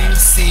the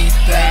two-seat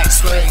back,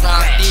 swerve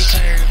off the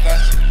curve,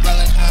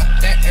 rolling up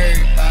that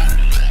herb,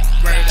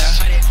 murder,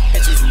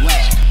 bitches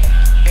wet,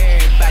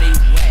 everybody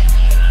wet,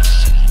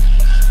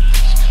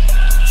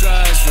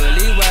 drugs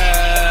really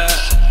wet.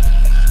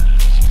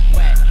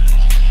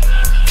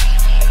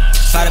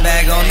 Powder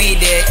bag on me,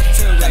 dick,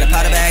 got a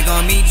powder bag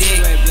on me,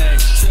 dick,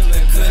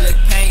 acrylic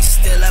paint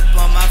still up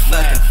on my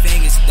fucking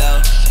fingers,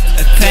 though,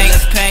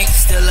 acrylic paint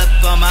still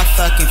up on my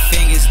fucking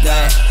fingers,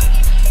 though.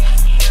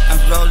 I'm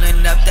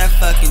rolling up that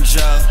fucking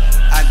dro.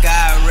 I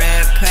got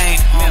red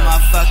paint on my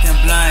fucking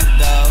blunt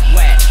though.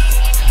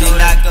 Did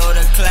not go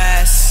to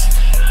class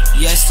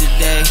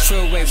yesterday.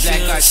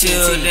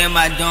 Chilled in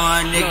my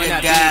dorm, nigga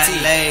got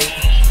laid.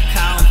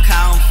 Count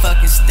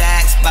fucking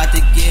stacks, bout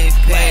to get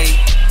paid.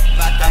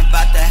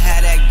 About to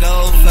have that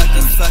gold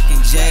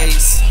fucking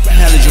J's.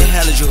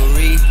 Hella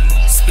jewelry.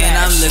 And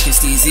I'm looking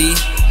steezy.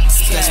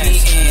 Catch me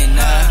in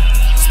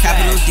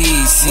capital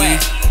DC.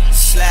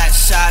 Slap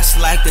shots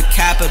like the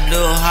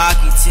Capital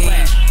hockey team.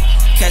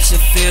 Catch a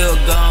field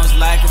goals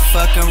like a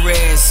fucking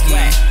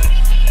Redskin.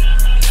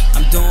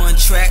 I'm doing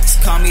tracks,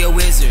 call me a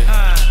wizard.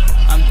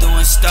 I'm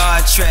doing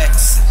Star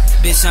Treks,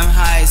 bitch I'm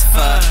high as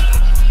fuck.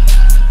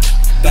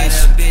 Bend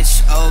a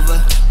bitch over,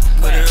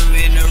 put her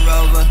in the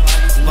Rover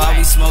while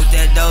we smoke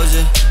that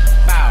Doja.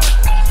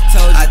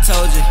 I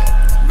told you,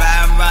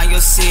 riding around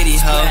your city,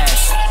 ho.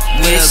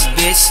 With a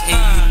bitch and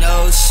you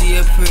know she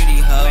a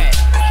pretty hoe.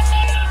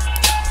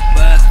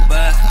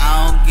 But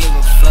I don't give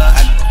a fuck.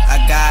 I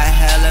got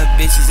hella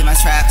bitches in my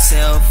trap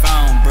cell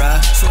phone,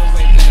 bruh.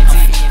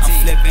 I'm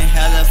flipping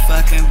hella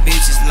fucking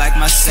bitches like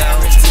my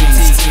cell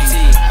phone.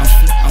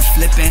 I'm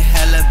flipping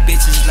hella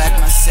bitches like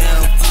my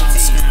cell phone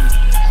screen.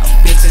 I'm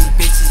flipping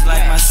bitches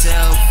like my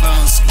cell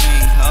phone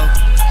screen, ho.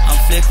 I'm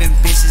flipping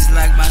bitches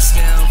like my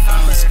cell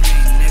phone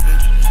screen, nigga.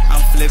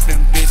 I'm flipping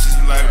bitches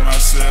like my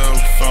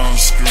cell phone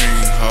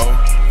screen, ho.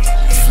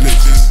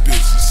 Flipping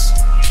bitches.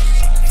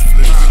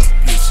 Flipping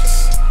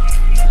bitches.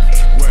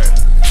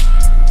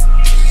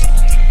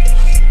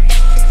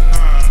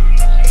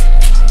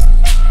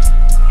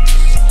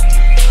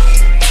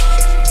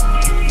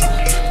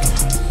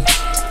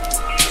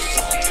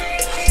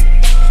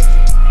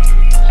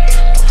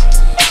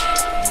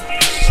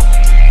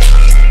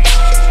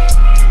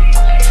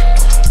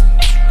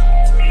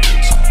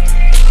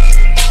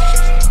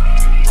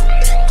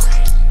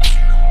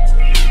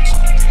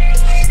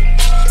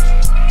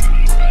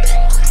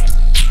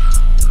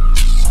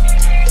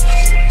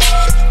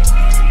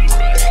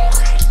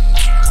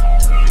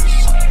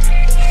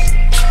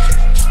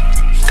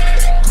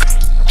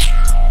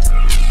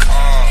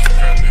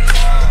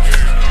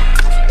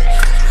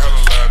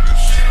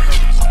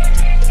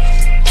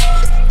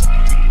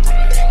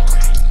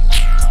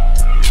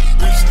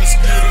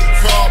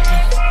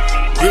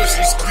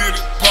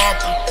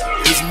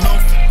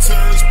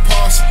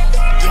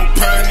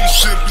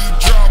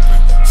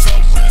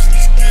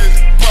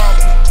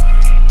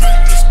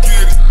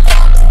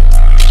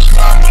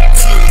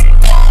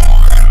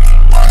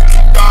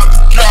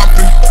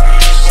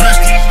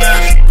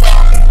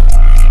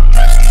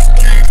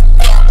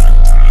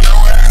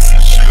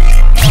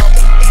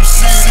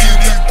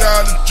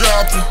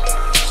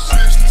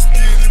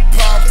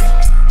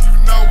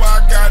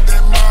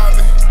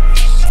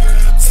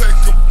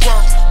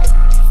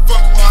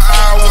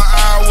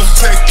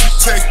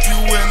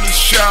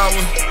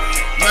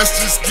 Let's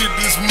just get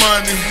this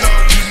money.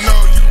 You know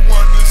you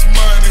want this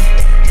money.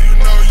 You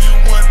know you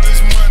want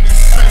this money.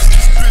 Bitch,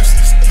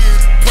 let's get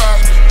it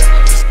poppin'.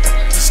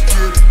 Let's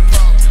get it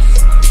poppin'.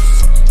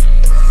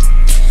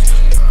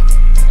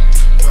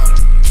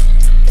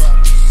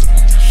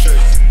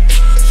 Shake it, shake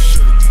it,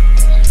 shake it.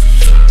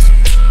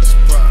 It's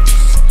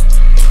poppin'.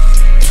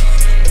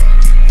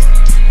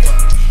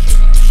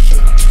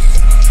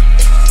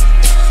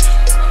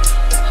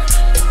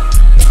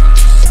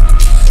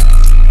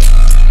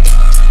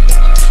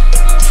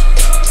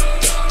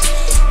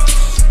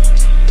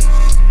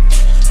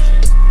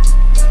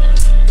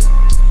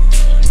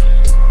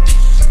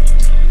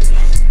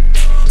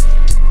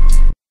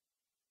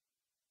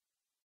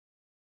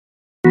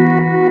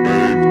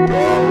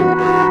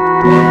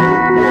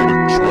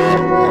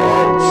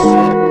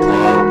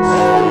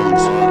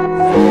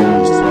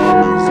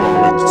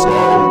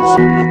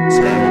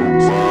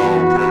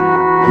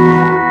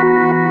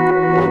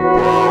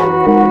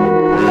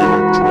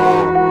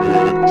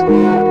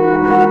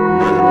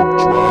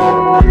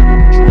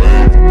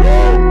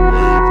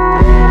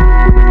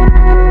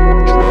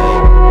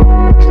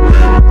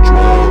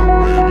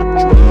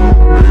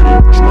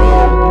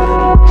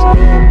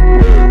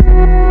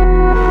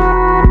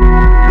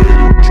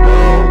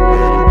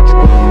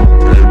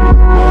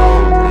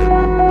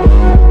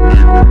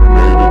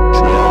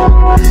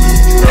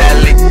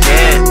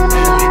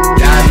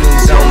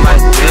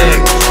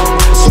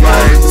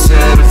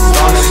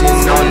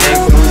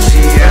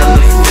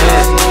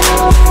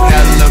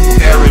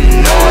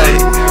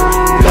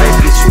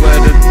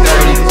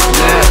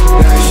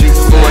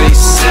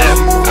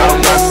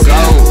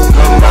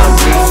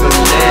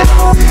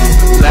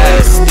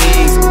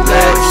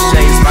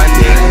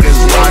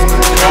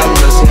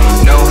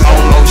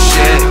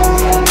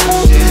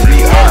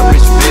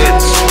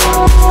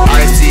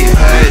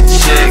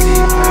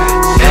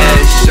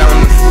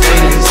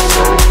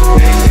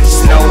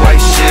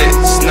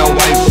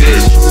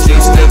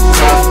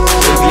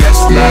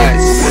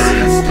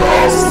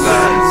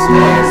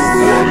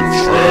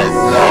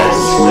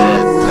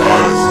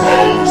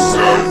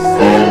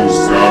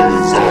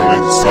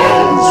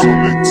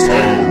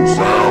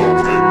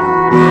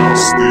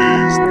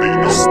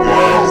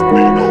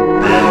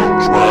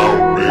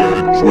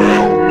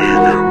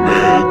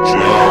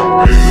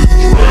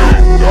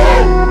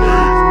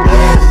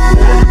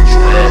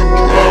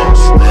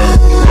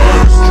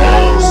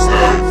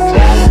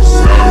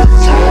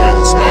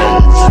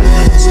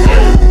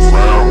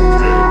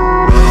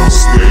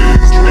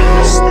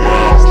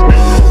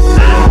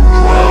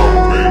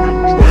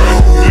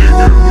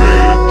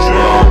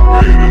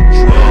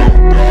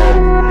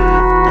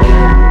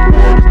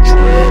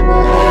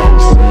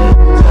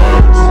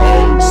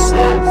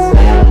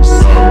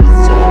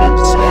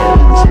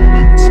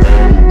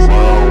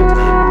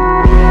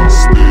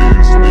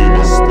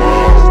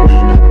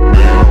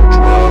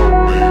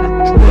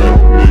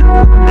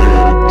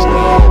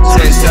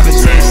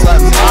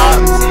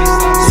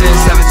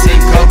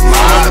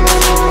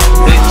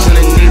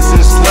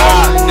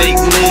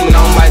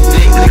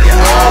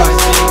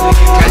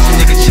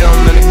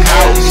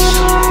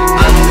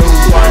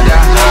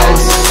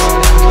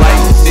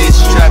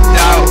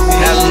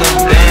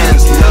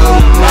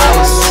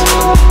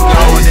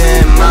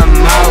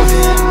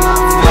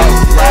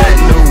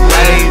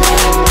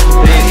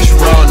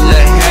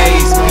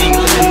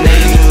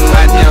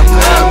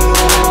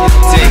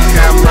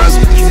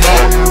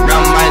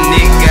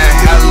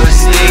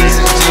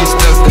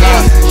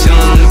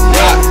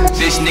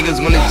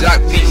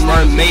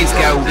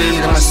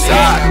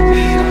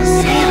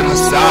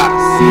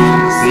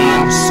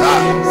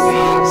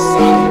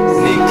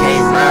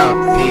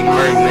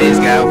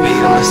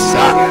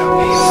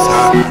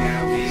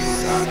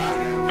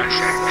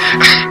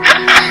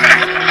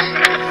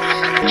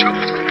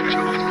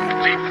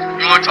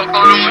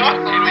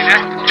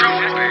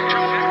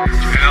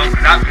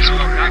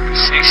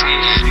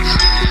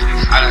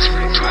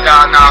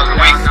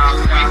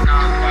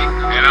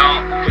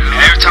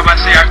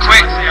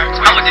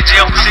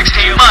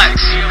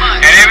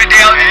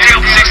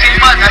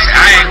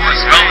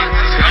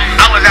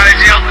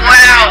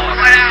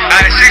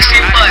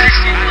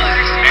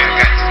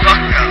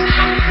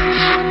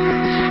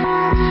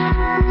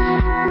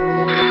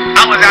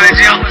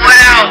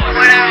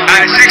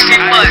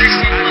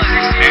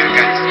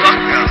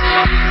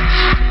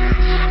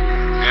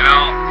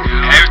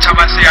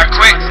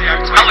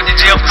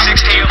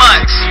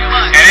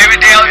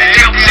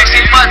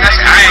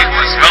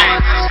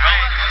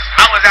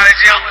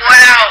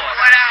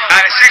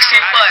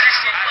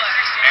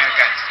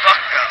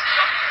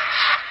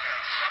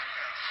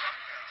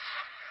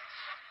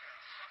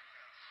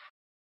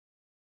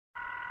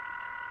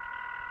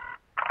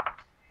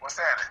 What's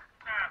happening?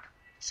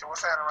 Shit,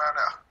 what's happening around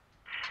now?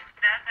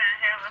 Nothing.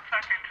 Hella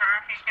fucking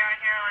traffic out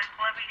here like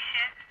bloody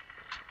shit.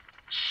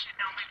 Shit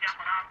don't be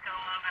jumping off till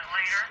a little bit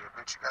later. Shit,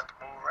 bitch, you got to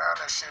move around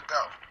that shit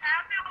though.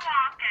 I've been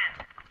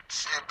walking.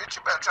 Shit, bitch,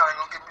 you better try to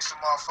go get me some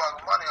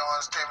motherfucking money. I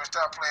understand me.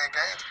 Stop playing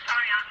games.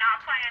 Sorry, I'm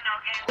not playing no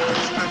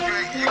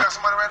games. You got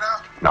some money right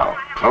now? Now,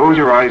 close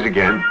your eyes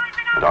again,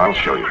 and I'll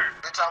show you.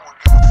 Bitch, I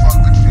wouldn't give a fuck,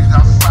 bitch. You need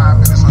out for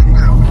 5 minutes, so you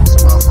better move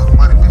some motherfucking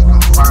money, bitch. Go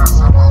find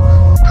something.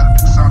 You better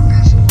do something,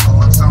 bitch. Go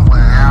look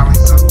somewhere, alley,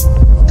 something.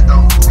 You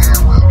know,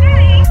 damn well.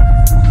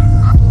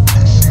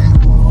 That shit.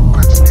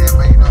 But you did,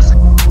 man. You know what I'm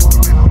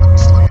saying? Don't let me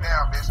slow you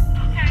down, bitch.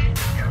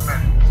 Get a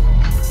minute.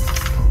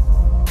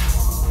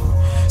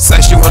 Say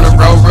she wanna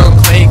roll real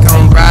clean,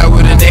 come ride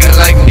with a nigga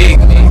like me.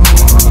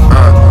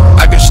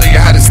 I can show you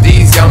how to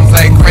steez, young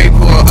play Kray,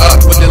 pull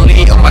up with the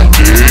lean on my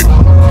dick.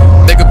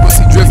 Nigga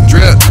pussy drip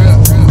drip,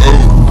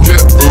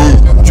 drip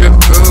drip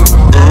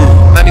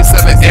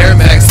 97 Air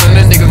Max on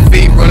the nigga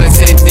feet, rolling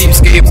 10 deep,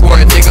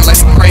 skateboard nigga like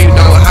Supreme,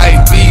 no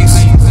hype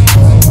beast.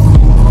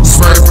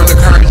 Swerve from the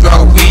current,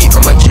 draw weed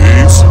on my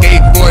jeans.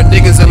 Skateboard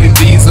niggas,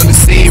 LVs on the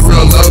scene,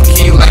 real low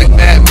key like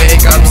Batman,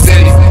 got them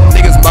city.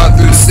 Niggas mob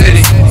through the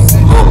city.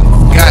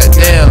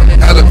 Goddamn,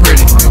 hella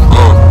pretty.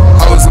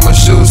 Hoes in my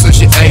shoes, so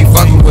she ain't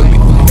fucking with me.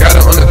 Got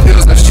her on the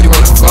pills, now she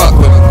wanna fuck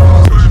with me.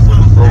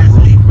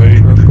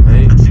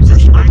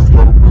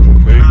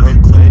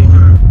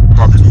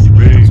 Pop 2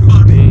 beans.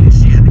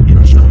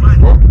 Now she wanna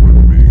fuck with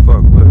me.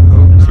 Fuck with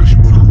her. So she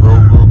wanna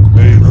roll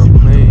clean. Roll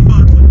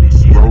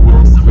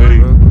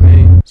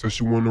clean. So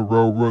she wanna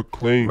roll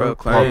clean.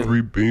 Pop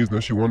 3 beans, now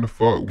she wanna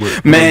fuck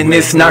with me. Man,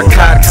 it's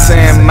narcotics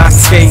and my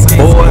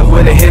skateboard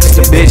with a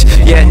hipster bitch,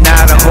 yet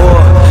not a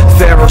whore.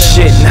 Pharaoh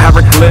shit and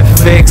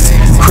hieroglyphics.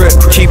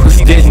 Crypt keepers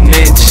didn't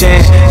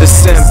enchant the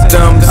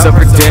symptoms of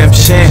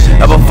redemption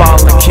of a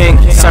fallen king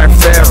turned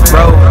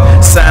pharaoh.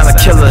 Silent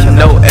killer,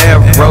 no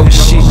arrow.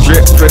 She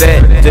dripped for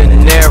that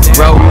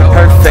dinero.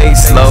 Her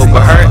face low,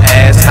 but her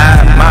ass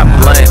high. My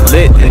blunt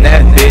lit and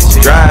that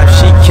bitch drive.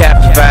 She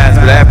captivates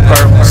with that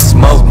purple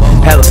smoke.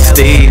 Hella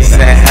steez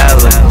and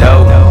hella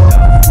dope.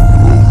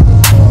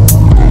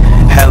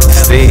 Hella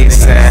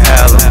steez and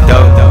hella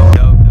dope.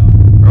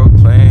 Roll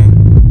clean.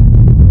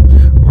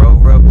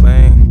 Roll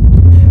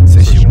clean.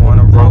 Say she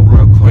wanna roll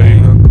real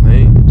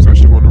clean. So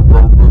she wanna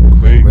roll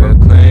clean. Real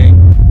clean.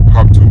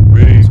 Pop 2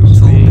 beans.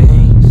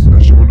 Now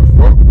she wanna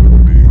fuck with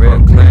me. Real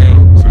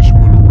clean. So she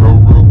wanna roll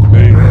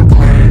clean. Real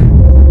clean.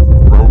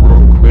 Roll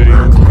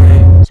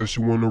clean. So she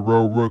wanna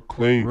roll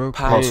clean.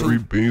 Pop 3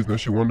 beans. Now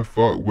she wanna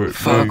fuck with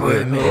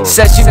me.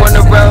 Said she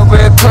wanna roll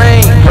real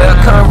clean. Well,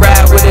 come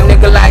ride with a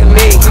nigga like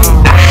me.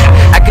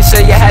 I can show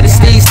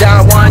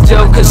Don Juan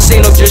Joe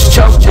Casino just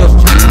choked you.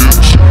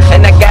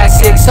 And I got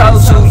 6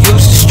 hoes who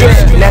used to strip.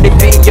 Now they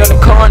be on the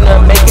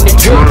corner making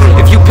it drip.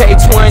 If you pay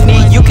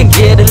 20, you can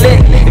get a lick.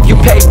 If you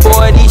pay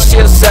 40,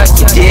 she'll suck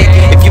your dick.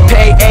 If you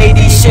pay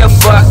 80, she'll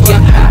fuck you.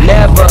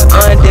 Never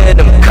under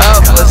them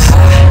covers.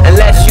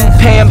 Unless you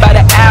paying by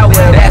the hour,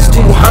 that's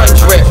 200,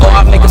 or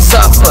I'll make a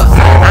suffer.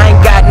 I ain't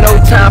got no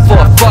time for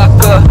a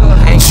fucker,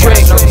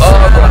 trick,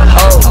 or a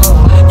hoe.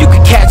 You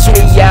can catch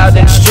me out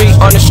in the street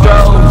on the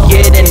stroll,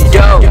 getting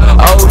dope.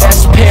 Oh,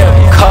 that's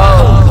pimp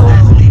code.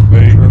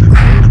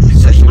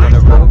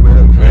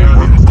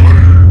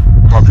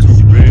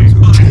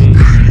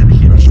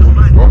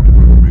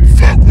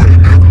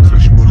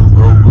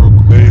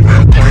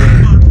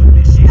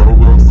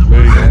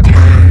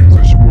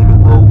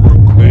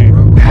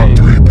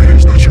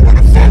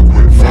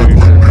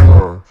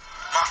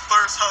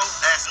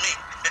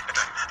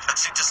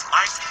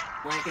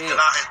 And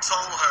I had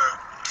told her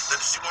that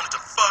if she wanted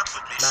to fuck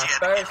with me, she had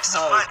to give me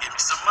some money, give me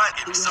some money,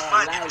 give me some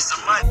money, give me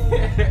some money.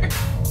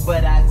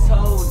 But I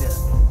told her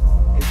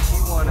if she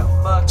wanna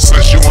fuck,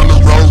 said she wanna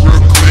roll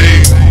real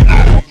clean,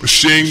 but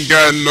she ain't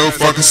got no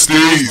fucking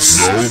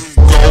steez.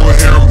 Gold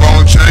hair and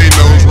ball chain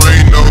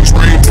nose,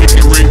 ring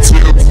pinky ring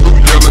tip, blue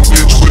yellow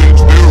bitch, what it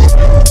do?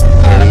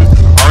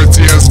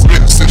 RTS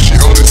bitch said she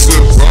only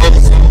sip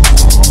bubble.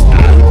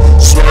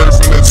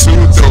 Swerving the 2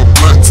 though,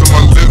 blunt to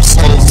my lips,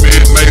 whole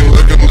midnight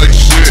looking like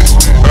shit.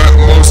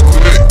 Utmost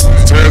click,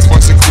 tears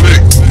once it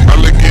click. I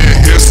look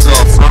at his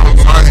scarf from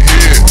my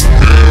head.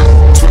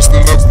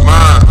 Twisting up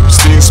mine,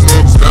 steam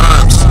smoke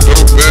dimes.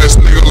 Dope ass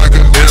nigga like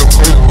a damn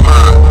coke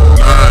mine.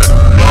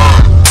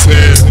 9,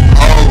 10,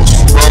 hoes,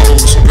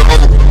 rose,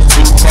 gold.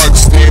 2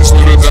 steams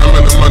with a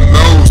diamond in my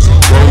nose.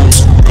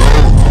 Rose,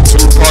 gold.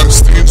 2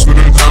 steams with a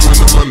diamond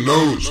in my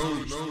nose.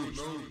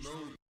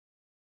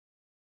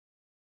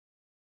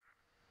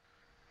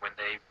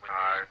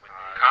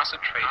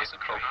 Concentrated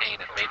cocaine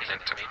and made it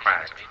into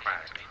crack.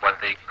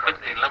 What they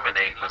couldn't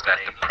eliminate was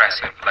that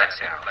depressive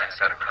letdown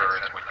that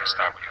occurs when you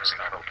start using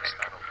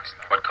cocaine.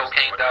 What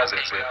cocaine does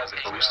is it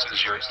boosts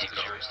your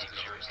ego.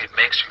 It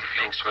makes you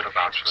feel good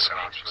about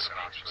yourself.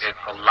 It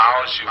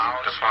allows you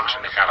to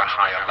function at a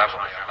higher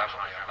level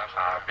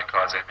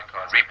because it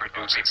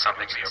reproduces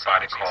something in your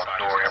body called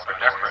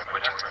norepinephrine,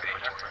 which is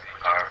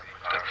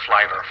the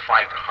flight or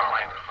fight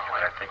hormone.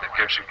 I think it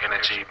gives you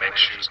energy,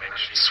 makes you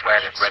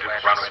sweat and ready to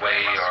run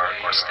away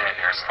or stand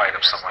there and fight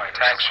if someone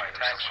attacks you.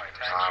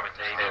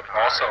 It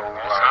also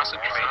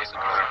concentrated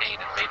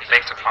cocaine and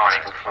makes a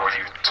particle for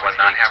you to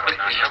not have to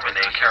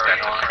eliminate that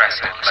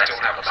depressant.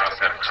 Still have a lot of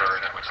that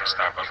occurs when you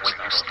stop. But when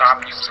you stop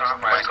using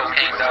what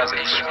cocaine does,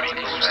 it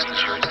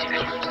boosts your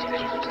ego.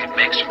 It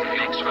makes you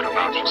feel good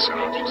about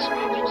yourself.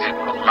 It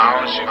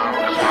allows you to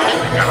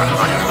function at a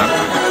higher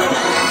level.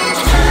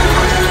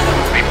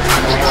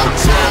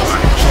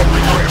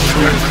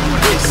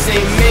 Bitch, see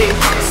me,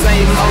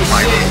 same old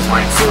shit.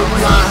 2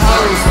 blonde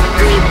hoes,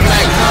 3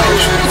 black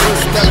hoes.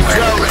 2 step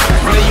Joe,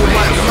 know you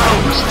want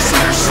more.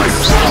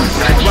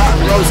 Rock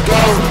rose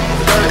gold,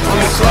 dirt on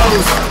the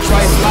clothes.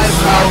 Twice life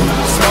hoe,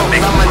 smoke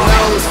on my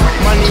nose.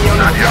 Money on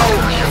the floor,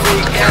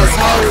 freak ass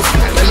hoes.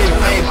 Let me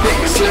paint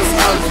pictures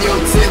of your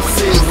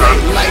tipsy.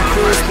 Rate like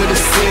Chris with a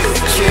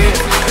 6 kid.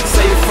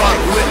 Say you fuck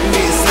with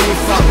me, say you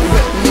fuck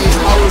with me.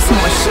 Hoes on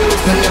my shoes,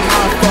 then your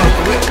mom fuck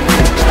with me.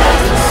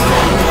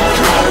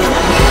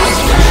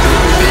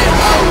 Big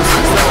hoes,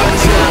 so I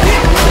nigga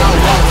dick when I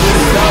walk through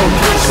the door.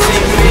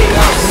 See me,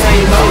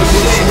 same old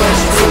shit.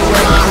 Two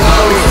my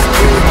hoes,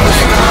 2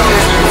 black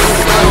hoes.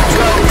 So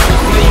dope,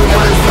 when you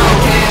want some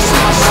cash,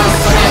 my mouth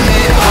for that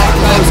head. All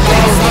close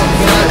goes,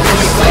 blood in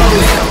the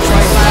clothes.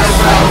 Twice life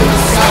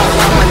hoes, got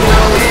on my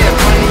nose.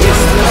 Money is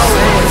slow,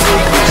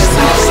 freak ass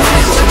hoes.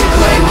 Let me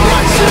play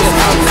my shit,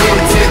 I'll get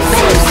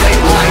tipsy. Say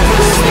like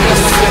this nigga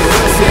shit,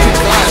 say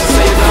God,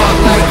 say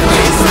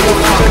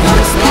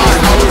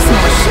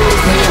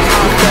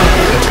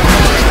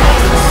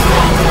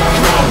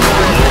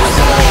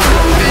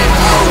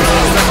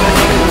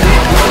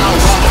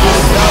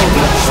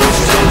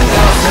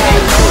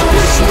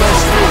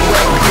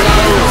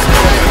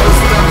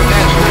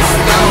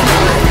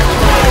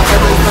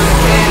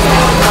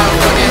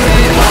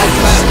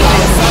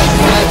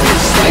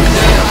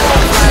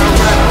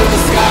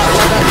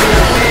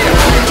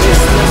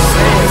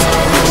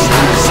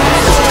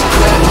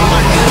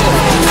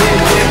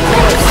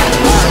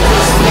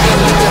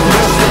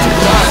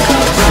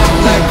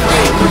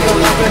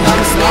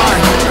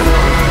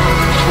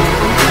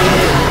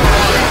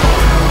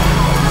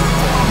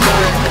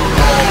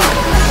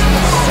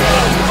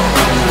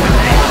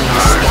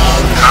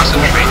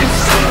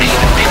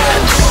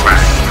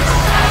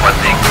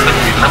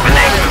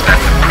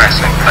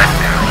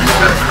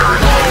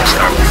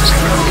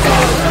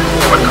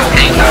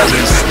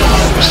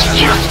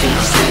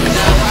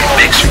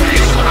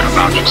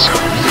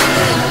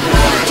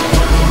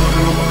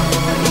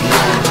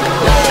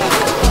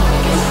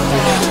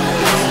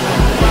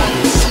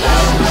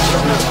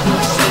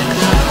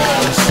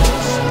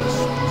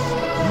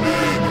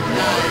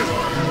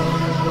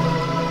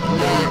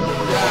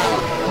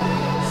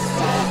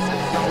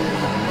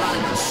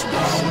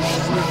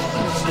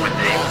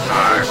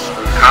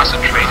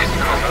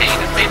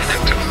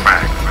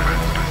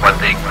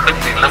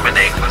couldn't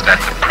eliminate was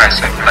that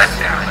depressive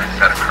letdown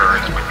that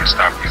occurs when you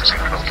stop using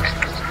cocaine.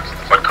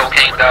 What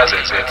cocaine does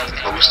is it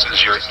boosts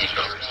your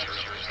ego.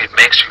 It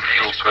makes you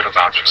feel good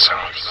about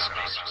yourself.